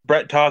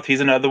 Brett Toth,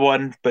 he's another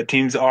one, but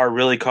teams are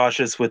really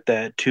cautious with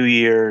that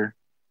 2-year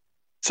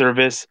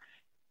service.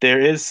 There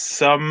is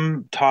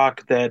some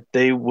talk that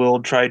they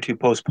will try to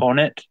postpone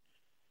it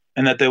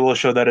and that they will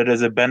show that it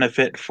is a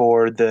benefit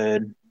for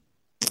the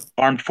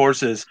armed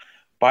forces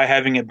by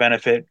having it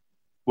benefit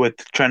with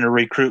trying to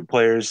recruit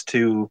players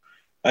to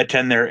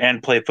attend there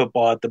and play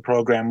football at the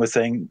program, with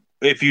saying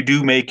if you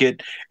do make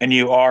it and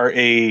you are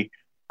a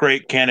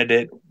great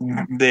candidate,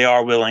 they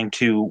are willing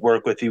to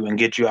work with you and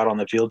get you out on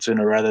the field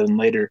sooner rather than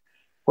later.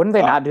 Wouldn't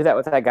they not do that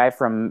with that guy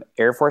from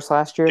Air Force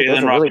last year? He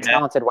was a really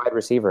talented wide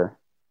receiver.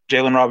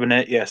 Jalen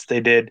Robinette, yes, they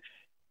did.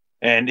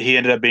 And he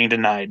ended up being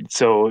denied.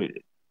 So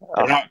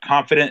they're not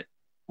confident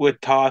with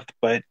Toth,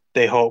 but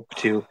they hope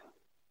to.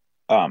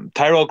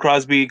 Tyrell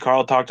Crosby,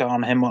 Carl talked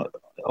on him a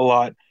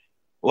lot.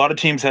 A lot of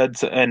teams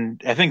had,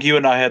 and I think you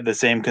and I had the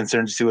same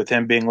concerns too with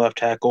him being left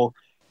tackle.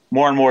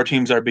 More and more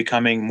teams are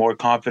becoming more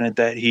confident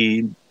that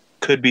he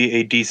could be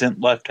a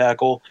decent left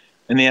tackle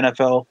in the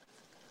NFL.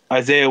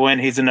 Isaiah Wynn,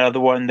 he's another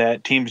one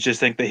that teams just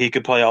think that he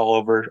could play all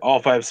over, all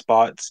 5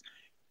 spots.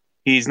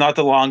 He's not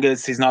the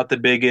longest, he's not the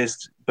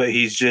biggest, but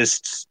he's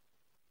just,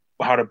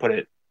 how to put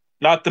it,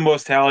 not the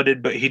most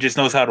talented, but he just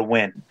knows how to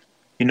win.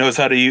 He knows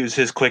how to use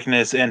his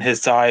quickness and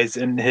his size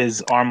and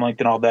his arm length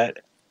and all that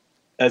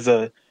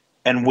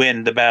and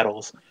win the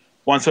battles.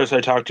 One source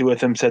I talked to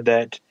with him said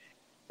that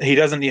he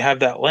doesn't have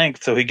that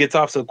length, so he gets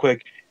off so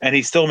quick, and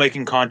he's still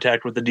making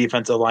contact with the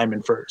defensive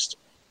lineman first.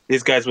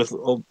 These guys with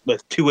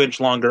 2-inch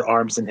longer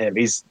arms than him,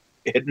 he's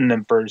hitting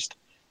them first.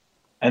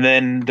 And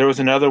then there was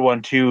another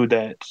one too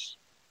that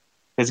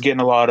is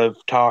getting a lot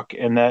of talk,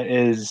 and that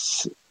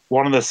is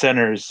one of the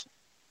centers,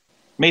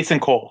 Mason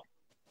Cole.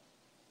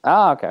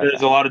 Oh, okay.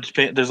 There's a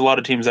lot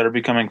of teams that are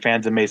becoming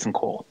fans of Mason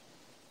Cole.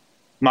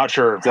 Not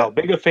sure how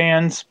big of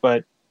fans,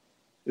 but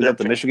is that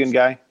the Michigan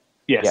guy?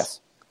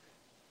 Yes.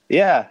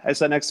 Yeah, I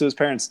sat next to his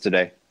parents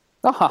today.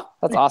 Oh,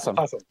 that's awesome.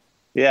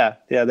 Yeah,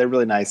 they're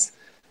really nice.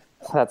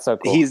 That's so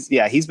cool.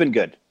 He's been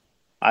good.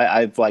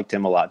 I've liked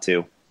him a lot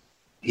too.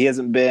 He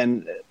hasn't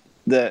been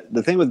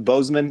the thing with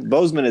Bozeman.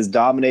 Bozeman has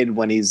dominated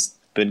when he's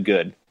been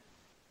good.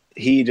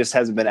 He just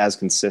hasn't been as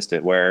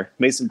consistent, where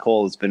Mason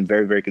Cole has been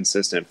very, very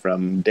consistent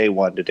from day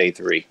 1 to day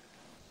 3.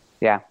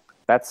 Yeah,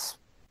 that's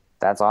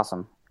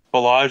awesome.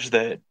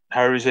 Balaj,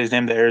 however you say his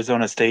name, the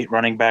Arizona State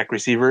running back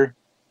receiver,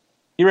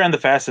 he ran the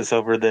fastest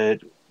over the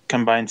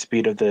combined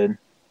speed of the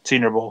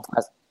Senior Bowl.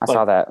 I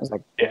saw that. It was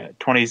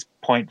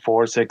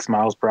 20.46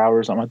 miles per hour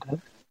or something like that.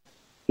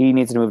 He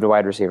needs to move to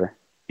wide receiver.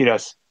 He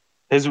does.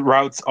 His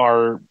routes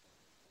are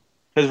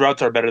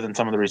better than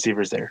some of the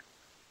receivers there.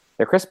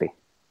 They're crispy.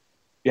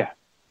 Yeah.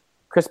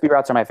 Crispy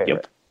routes are my favorite.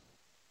 Yep.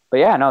 But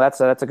yeah, no, that's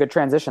a good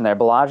transition there.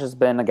 Balaj has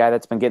been a guy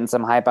that's been getting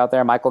some hype out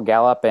there. Michael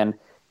Gallup and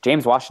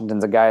James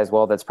Washington's a guy as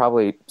well that's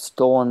probably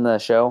stolen the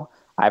show.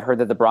 I've heard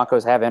that the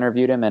Broncos have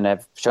interviewed him and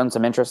have shown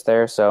some interest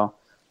there. So,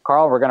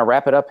 Carl, we're going to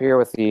wrap it up here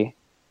with the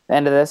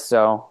end of this.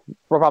 So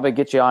we'll probably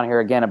get you on here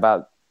again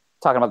about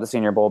talking about the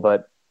Senior Bowl,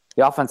 but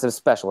the offensive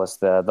specialists,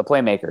 the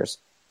playmakers.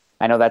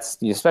 I know that's,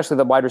 especially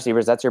the wide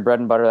receivers, that's your bread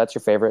and butter, that's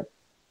your favorite.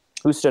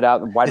 Who stood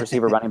out, wide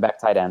receiver, running back,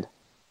 tight end?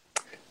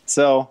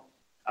 So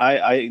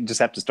I just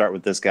have to start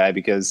with this guy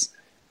because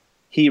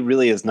he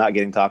really is not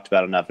getting talked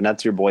about enough, and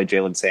that's your boy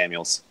Jaylen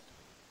Samuels.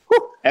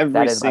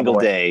 Every single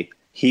day,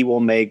 he will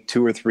make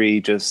 2 or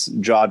 3 just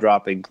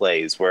jaw-dropping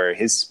plays where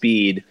his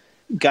speed,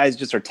 guys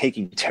just are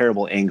taking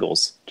terrible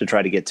angles to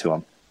try to get to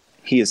him.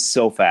 He is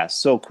so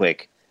fast, so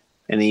quick,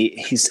 and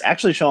he's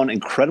actually shown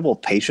incredible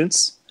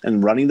patience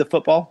in running the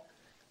football.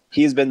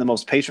 He has been the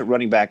most patient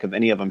running back of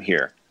any of them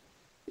here.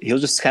 He'll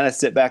just kind of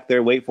sit back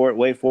there, wait for it.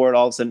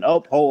 All of a sudden,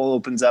 hole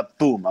opens up,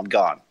 boom, I'm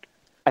gone.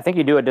 I think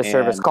you do a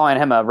disservice calling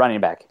him a running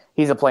back.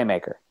 He's a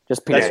playmaker.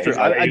 Just that's true.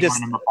 I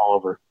just all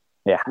over.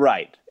 Yeah,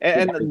 right.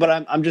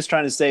 But I'm just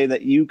trying to say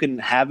that you can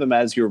have him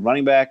as your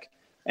running back,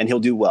 and he'll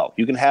do well.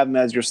 You can have him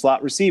as your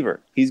slot receiver.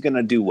 He's going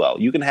to do well.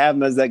 You can have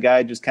him as that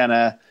guy just kind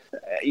of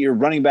your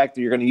running back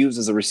that you're going to use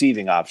as a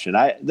receiving option.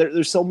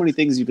 There's so many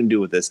things you can do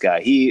with this guy.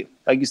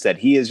 Like you said,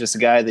 he is just a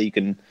guy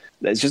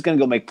that's just going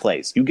to go make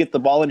plays. You get the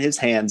ball in his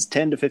hands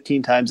 10 to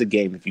 15 times a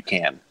game if you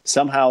can,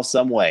 somehow,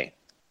 some way,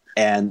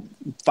 and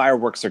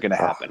fireworks are going to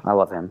happen. I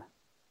love him.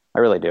 I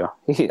really do.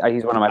 He's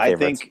one of my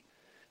favorites.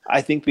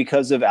 I think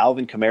because of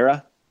Alvin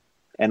Kamara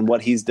and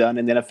what he's done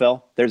in the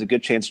NFL, there's a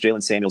good chance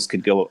Jaylen Samuels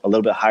could go a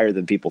little bit higher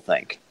than people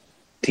think.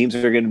 Teams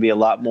are going to be a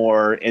lot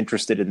more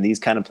interested in these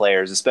kind of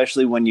players,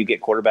 especially when you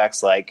get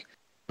quarterbacks like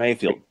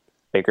Mayfield.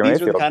 Baker These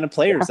Mayfield. are the kind of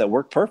players that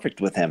work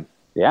perfect with him.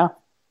 Yeah.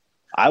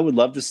 I would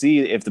love to see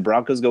if the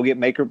Broncos go get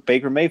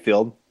Baker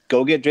Mayfield,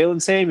 go get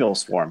Jaylen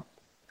Samuels for him.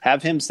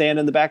 Have him stand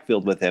in the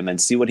backfield with him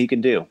and see what he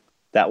can do.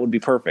 That would be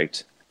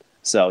perfect.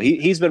 So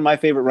he's been my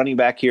favorite running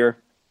back here.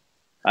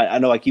 I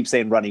know I keep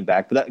saying running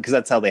back, but because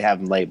that's how they have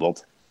him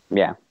labeled.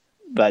 Yeah.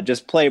 But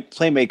just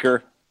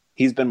playmaker,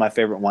 he's been my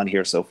favorite one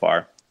here so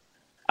far.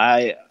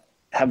 I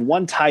have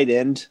one tight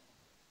end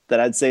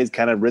that I'd say is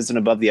kind of risen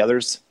above the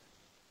others.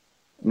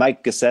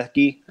 Mike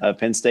Gesicki of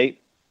Penn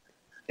State.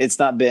 It's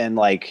not been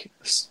like,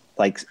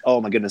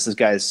 oh my goodness, this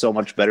guy is so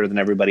much better than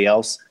everybody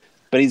else.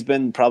 But he's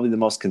been probably the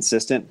most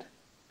consistent,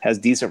 has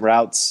decent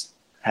routes,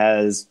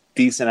 has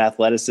decent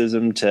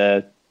athleticism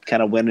to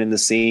kind of win in the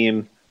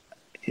seam,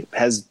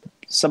 has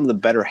some of the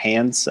better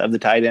hands of the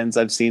tight ends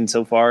I've seen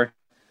so far.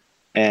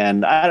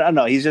 And I don't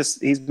know,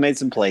 he's made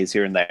some plays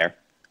here and there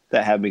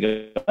that have me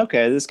go,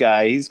 okay, this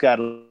guy, he's got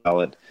a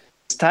solid.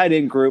 This tight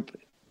end group,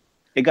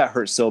 it got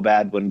hurt so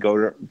bad when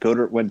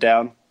Goddard went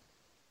down.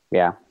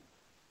 Yeah.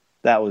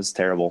 That was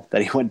terrible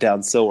that he went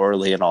down so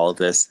early in all of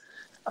this.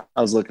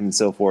 I was looking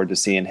so forward to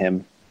seeing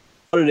him.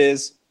 What it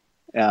is.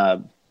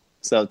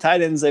 So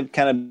tight ends, they've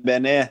kind of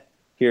been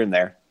here and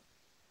there.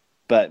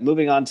 But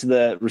moving on to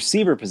the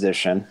receiver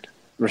position,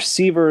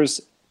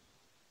 receivers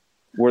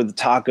were the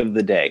talk of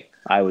the day,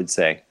 I would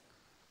say.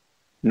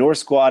 North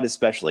squad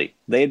especially.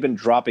 They had been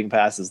dropping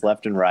passes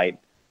left and right.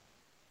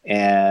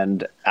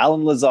 And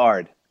Allen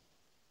Lazard,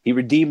 he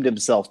redeemed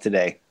himself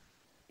today.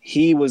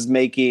 He was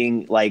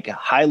making like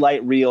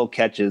highlight reel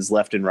catches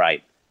left and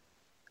right.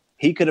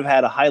 He could have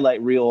had a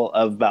highlight reel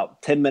of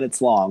about 10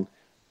 minutes long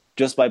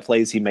just by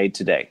plays he made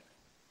today.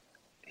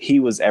 He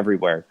was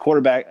everywhere.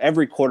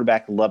 Every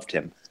quarterback loved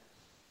him.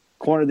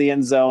 Corner of the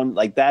end zone,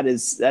 like that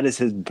is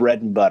his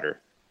bread and butter.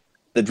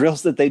 The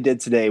drills that they did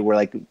today were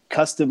like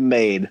custom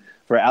made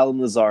for Allen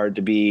Lazard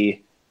to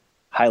be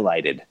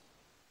highlighted.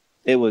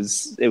 It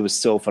was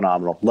so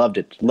phenomenal. Loved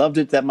it. Loved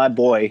it that my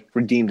boy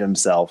redeemed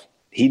himself.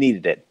 He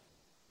needed it.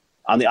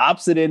 On the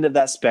opposite end of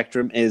that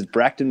spectrum is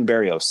Braxton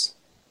Berrios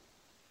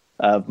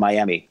of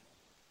Miami.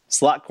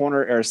 Slot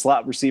corner or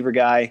slot receiver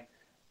guy.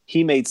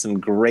 He made some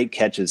great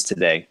catches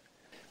today.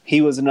 He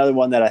was another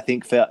one that I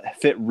think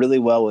fit really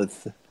well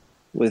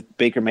with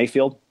Baker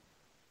Mayfield.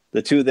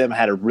 The two of them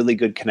had a really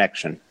good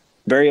connection.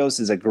 Berrios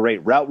is a great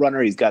route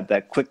runner. He's got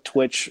that quick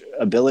twitch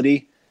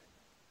ability.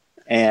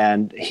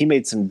 And he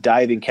made some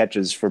diving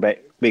catches for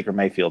Baker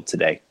Mayfield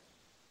today.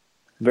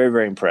 Very,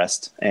 very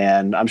impressed.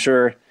 And I'm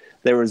sure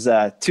there was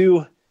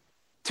two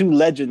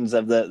legends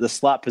of the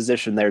slot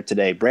position there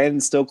today.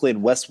 Brandon Stokely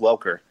and Wes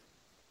Welker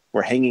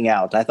were hanging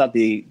out. I thought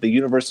the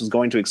universe was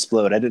going to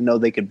explode. I didn't know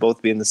they could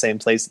both be in the same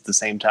place at the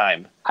same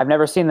time. I've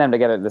never seen them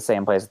together at the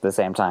same place at the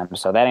same time,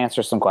 so that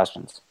answers some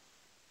questions.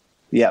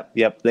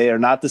 Yep. They are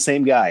not the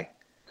same guy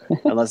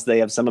unless they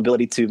have some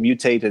ability to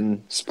mutate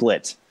and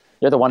split.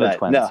 They're the Wonder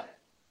Twins. No.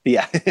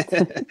 Yeah.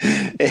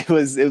 It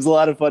was a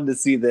lot of fun to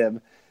see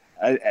them.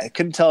 I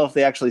couldn't tell if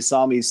they actually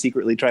saw me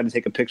secretly trying to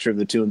take a picture of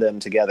the two of them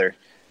together.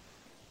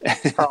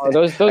 Oh,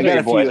 those are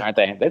your boys, aren't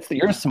they?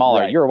 You're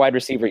smaller. Right. You're a wide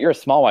receiver. You're a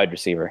small wide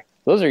receiver.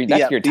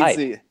 That's your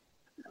type.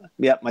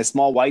 My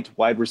small white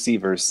wide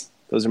receivers.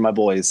 Those are my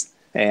boys.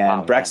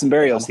 And Braxton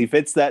Berrios, he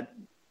fits that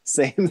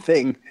same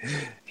thing.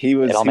 He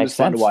was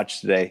fun to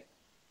watch today.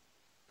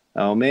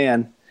 Oh,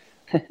 man.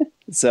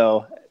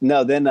 So,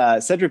 no,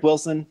 then Cedric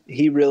Wilson,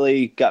 he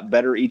really got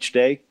better each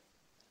day,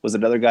 was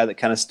another guy that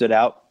kind of stood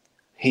out.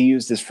 He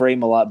used his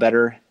frame a lot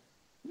better,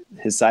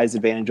 his size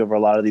advantage over a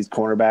lot of these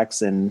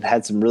cornerbacks, and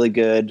had some really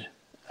good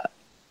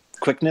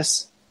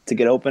quickness to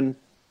get open.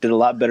 Did a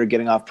lot better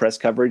getting off press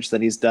coverage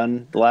than he's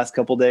done the last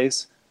couple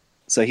days.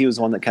 So he was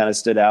one that kind of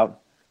stood out.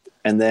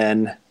 And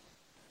then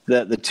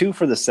the two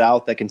for the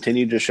South that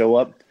continued to show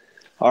up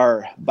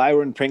are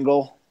Byron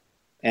Pringle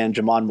and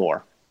Jamon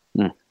Moore.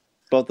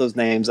 Both those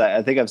names,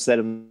 I think I've said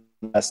them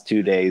the last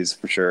 2 days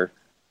for sure,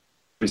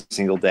 every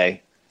single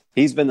day.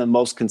 He's been the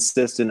most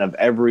consistent of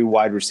every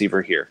wide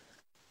receiver here.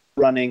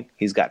 Running,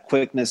 he's got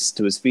quickness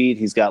to his feet,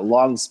 he's got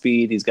long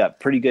speed, he's got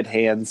pretty good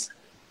hands,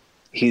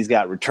 he's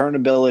got return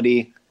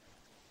ability.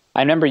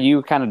 I remember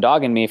you kind of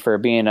dogging me for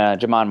being a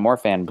Jamon Moore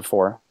fan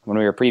before when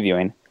we were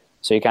previewing.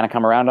 So you kind of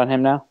come around on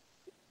him now?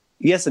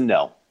 Yes and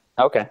no.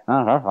 Okay.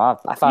 I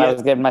thought I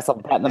was giving myself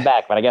a pat in the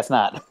back, but I guess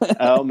not.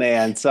 Oh,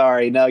 man.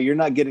 Sorry. No, you're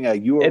not getting a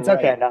you were It's right,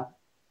 okay, no.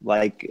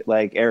 like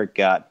Eric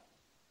got.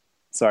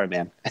 Sorry,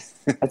 man.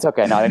 It's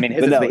okay. No, I mean,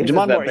 his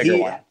Jamon the Moore, bigger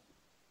one.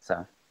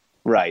 So.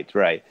 Right.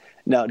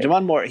 No,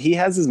 Jamon Moore, he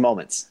has his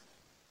moments.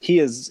 He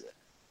is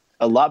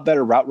a lot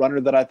better route runner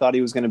than I thought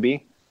he was going to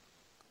be.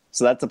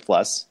 So that's a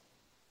plus.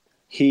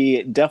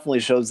 He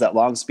definitely shows that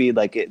long speed.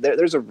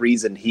 There's a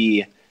reason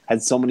he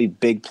had so many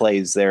big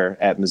plays there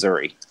at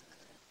Missouri.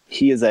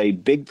 He is a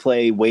big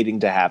play waiting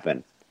to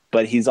happen,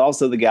 but he's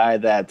also the guy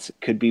that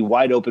could be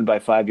wide open by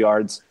 5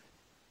 yards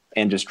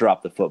and just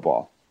drop the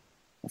football.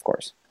 Of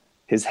course.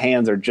 His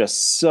hands are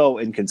just so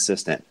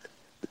inconsistent.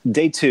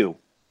 Day 2,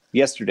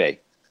 yesterday,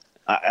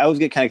 I always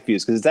get kind of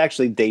confused because it's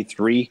actually day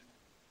 3,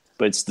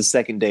 but it's the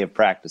second day of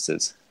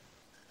practices.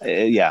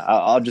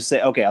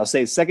 I'll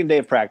say second day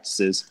of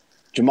practices.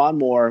 Jamon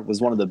Moore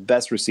was one of the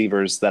best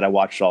receivers that I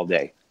watched all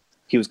day.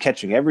 He was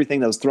catching everything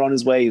that was thrown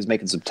his way. He was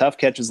making some tough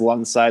catches along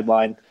the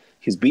sideline.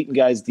 He was beating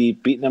guys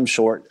deep, beating them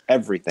short,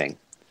 everything.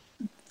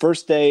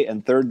 First day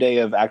and third day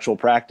of actual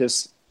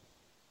practice,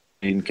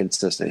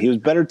 inconsistent. He was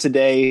better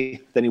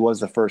today than he was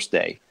the first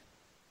day,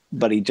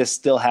 but he just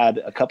still had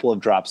a couple of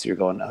drops. You're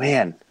going, oh,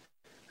 man,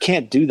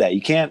 can't do that.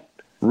 You can't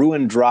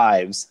ruin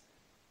drives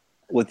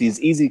with these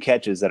easy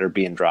catches that are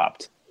being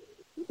dropped.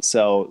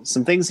 So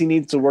some things he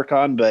needs to work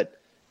on, but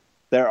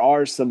there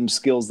are some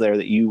skills there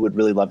that you would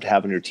really love to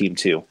have on your team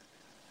too.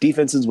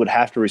 Defenses would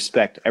have to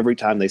respect every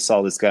time they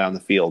saw this guy on the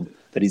field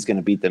that he's going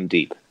to beat them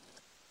deep.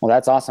 Well,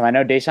 that's awesome. I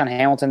know Deshaun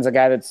Hamilton's a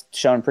guy that's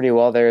shown pretty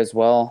well there as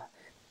well.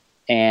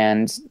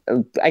 And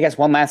I guess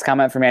one last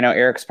comment for me. I know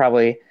Eric's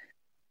probably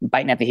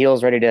biting at the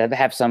heels, ready to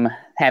have some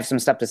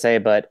stuff to say,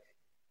 but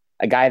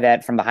a guy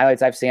that from the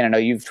highlights I've seen, I know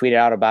you've tweeted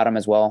out about him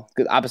as well.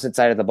 Opposite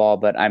side of the ball,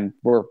 but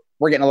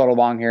we're getting a little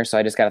long here, so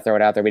I just got to throw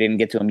it out there. We didn't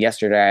get to him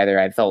yesterday either.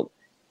 I felt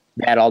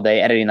bad all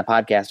day editing the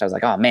podcast. I was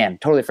like, oh man,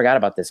 totally forgot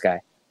about this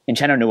guy.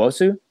 Uchenna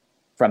Nwosu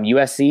from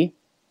USC.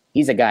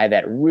 He's a guy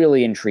that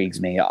really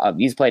intrigues me.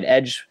 He's played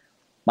edge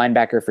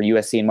linebacker for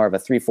USC in more of a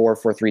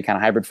 3-4, 4-3 kind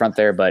of hybrid front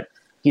there, but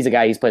he's a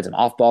guy, he's played some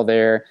off-ball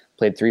there,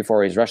 played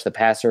 3-4, he's rushed the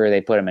passer, they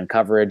put him in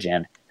coverage,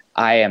 and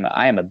I am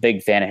a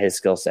big fan of his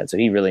skill set. So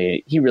he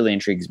really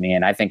intrigues me,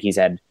 and I think he's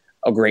had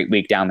a great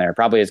week down there,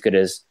 probably as good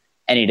as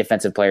any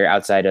defensive player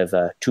outside of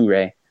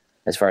Toure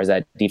as far as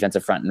that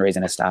defensive front and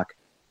raising his stock.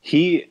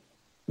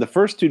 The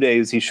first 2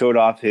 days he showed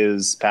off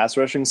his pass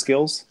rushing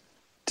skills.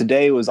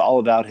 Today was all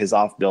about his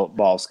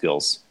off-ball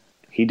skills.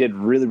 He did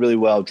really, really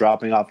well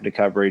dropping off into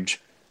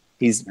coverage.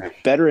 He's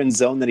better in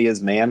zone than he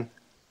is man,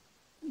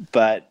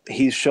 but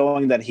he's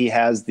showing that he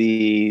has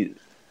the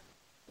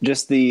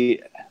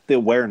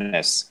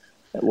awareness.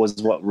 That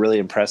was what really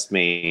impressed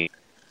me.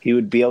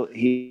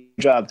 He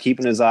job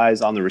keeping his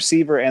eyes on the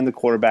receiver and the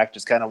quarterback,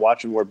 just kind of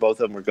watching where both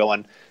of them were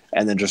going,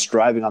 and then just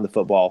driving on the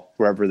football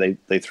wherever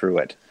they threw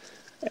it.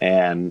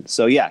 And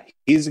so, yeah,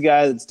 he's a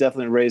guy that's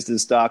definitely raised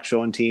his stock,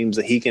 showing teams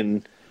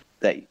that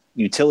that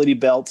utility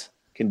belt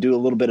can do a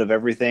little bit of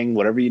everything.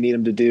 Whatever you need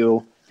him to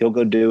do, he'll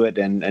go do it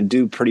and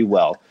do pretty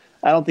well.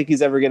 I don't think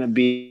he's ever going to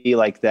be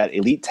like that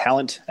elite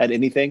talent at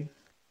anything.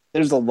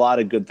 There's a lot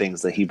of good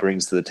things that he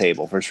brings to the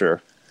table for sure.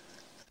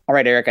 All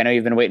right, Eric, I know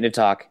you've been waiting to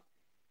talk.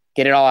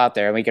 Get it all out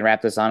there and we can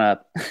wrap this on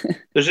up.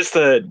 There's just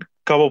a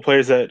couple of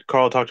players that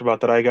Carl talked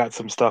about that I got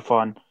some stuff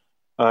on.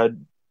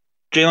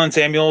 Jalen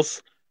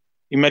Samuels,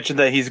 you mentioned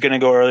that he's going to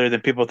go earlier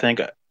than people think.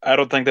 I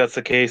don't think that's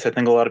the case. I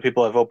think a lot of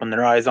people have opened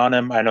their eyes on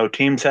him. I know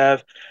teams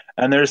have.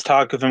 And there's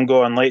talk of him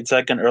going late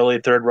second, early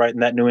third, right in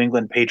that New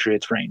England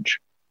Patriots range.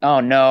 Oh,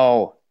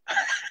 no.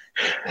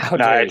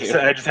 I just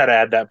had to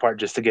add that part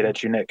just to get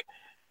at you, Nick.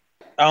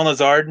 Allen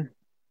Lazard,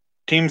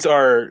 teams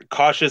are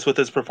cautious with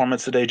his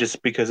performance today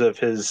just because of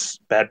his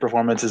bad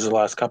performances the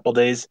last couple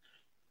days.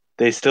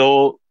 They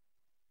still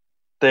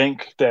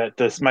think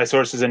that my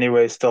sources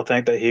anyway still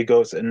think that he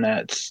goes in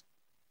that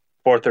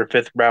 4th or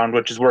 5th round,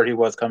 which is where he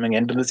was coming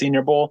into the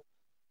Senior Bowl.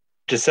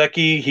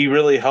 Gesicki, he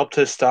really helped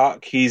his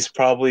stock. He's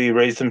probably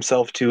raised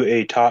himself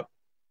to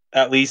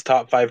at least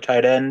top 5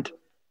 tight end.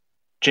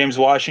 James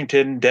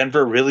Washington,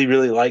 Denver really,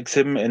 really likes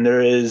him. And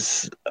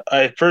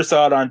I first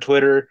saw it on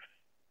Twitter,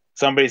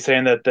 somebody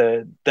saying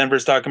that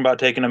Denver's talking about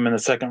taking him in the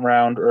 2nd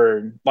round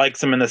or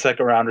likes him in the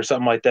 2nd round or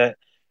something like that.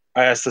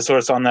 I asked the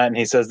source on that, and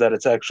he says that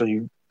it's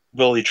actually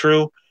really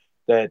true,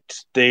 that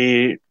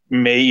they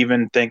may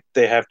even think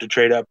they have to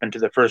trade up into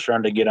the 1st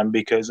round to get him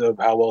because of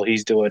how well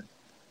he's doing.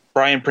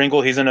 Brian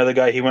Pringle, he's another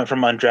guy. He went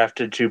from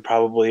undrafted to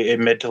probably a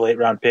mid to late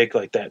round pick,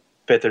 like that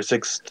 5th or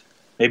 6th,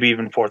 maybe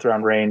even 4th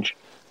round range.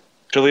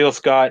 Jaleel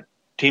Scott,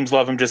 teams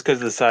love him just because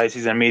of the size.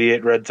 He's an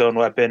immediate red zone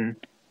weapon.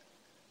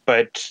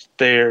 But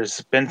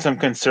there's been some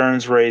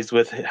concerns raised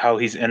with how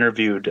he's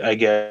interviewed, I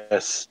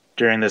guess,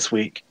 during this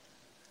week.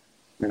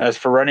 As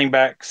for running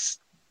backs,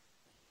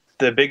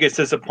 the biggest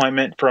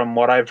disappointment from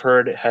what I've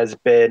heard has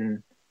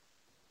been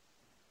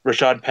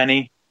Rashad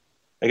Penny.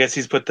 I guess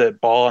he's put the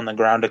ball on the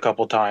ground a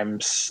couple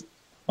times,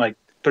 like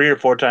 3 or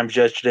 4 times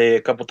yesterday,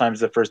 a couple times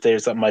the first day or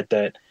something like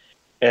that.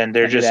 And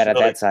they're just at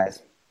that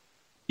size.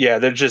 Yeah,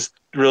 they're just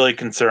really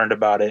concerned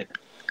about it.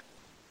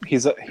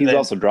 He's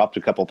also dropped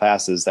a couple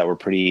passes that were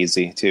pretty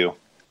easy too.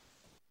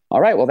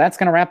 All right, well, that's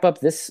going to wrap up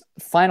this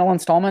final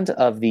installment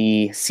of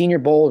the Senior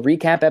Bowl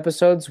recap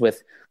episodes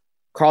with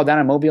Carl down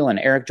in Mobile and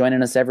Eric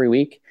joining us every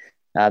week.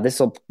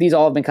 These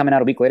all have been coming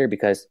out a week later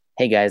because,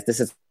 hey guys, this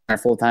is our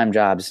full-time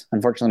jobs.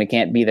 Unfortunately, we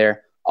can't be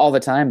there all the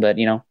time, but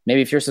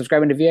maybe if you're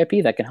subscribing to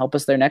VIP, that can help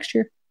us there next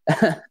year.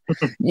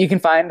 You can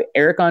find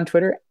Eric on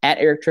Twitter at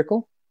Eric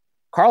Trickle,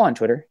 Carl on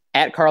Twitter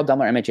at Carl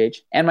Dummler MHH,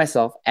 and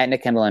myself at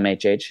Nick Kendall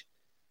MHH.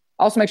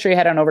 Also, make sure you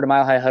head on over to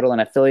Mile High Huddle, an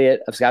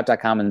affiliate of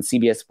Scout.com and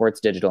CBS Sports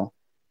Digital.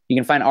 You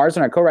can find ours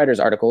and our co-writers'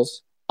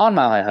 articles on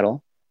Mile High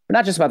Huddle, but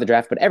not just about the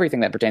draft, but everything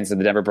that pertains to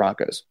the Denver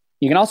Broncos.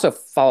 You can also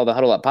follow the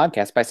Huddle Up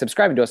podcast by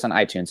subscribing to us on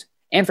iTunes,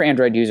 and for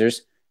Android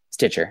users,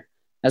 Stitcher,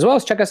 as well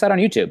as check us out on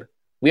YouTube.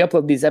 We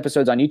upload these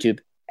episodes on YouTube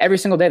every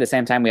single day, the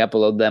same time we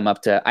upload them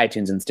up to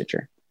iTunes and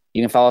Stitcher.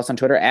 You can follow us on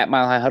Twitter at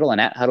Mile High Huddle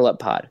and at Huddle Up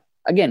Pod.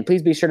 Again,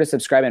 please be sure to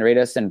subscribe and rate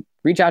us and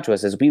reach out to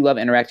us, as we love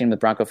interacting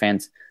with Bronco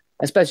fans,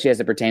 especially as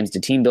it pertains to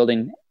team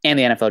building and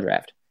the NFL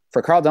draft.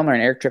 For Carl Dummler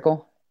and Eric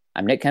Trickle,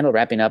 I'm Nick Kendall,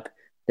 wrapping up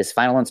this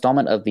final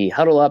installment of the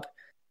Huddle Up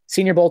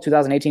Senior Bowl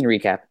 2018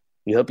 recap.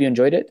 We hope you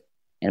enjoyed it,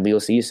 and we will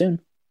see you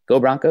soon. Go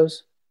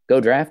Broncos,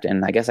 go draft,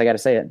 and I guess I got to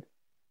say it.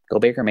 Go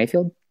Baker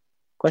Mayfield?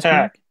 Question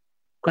mark?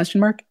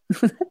 Question mark?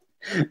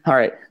 All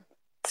right.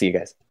 See you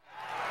guys.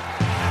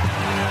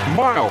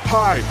 Mile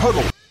High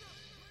Huddle.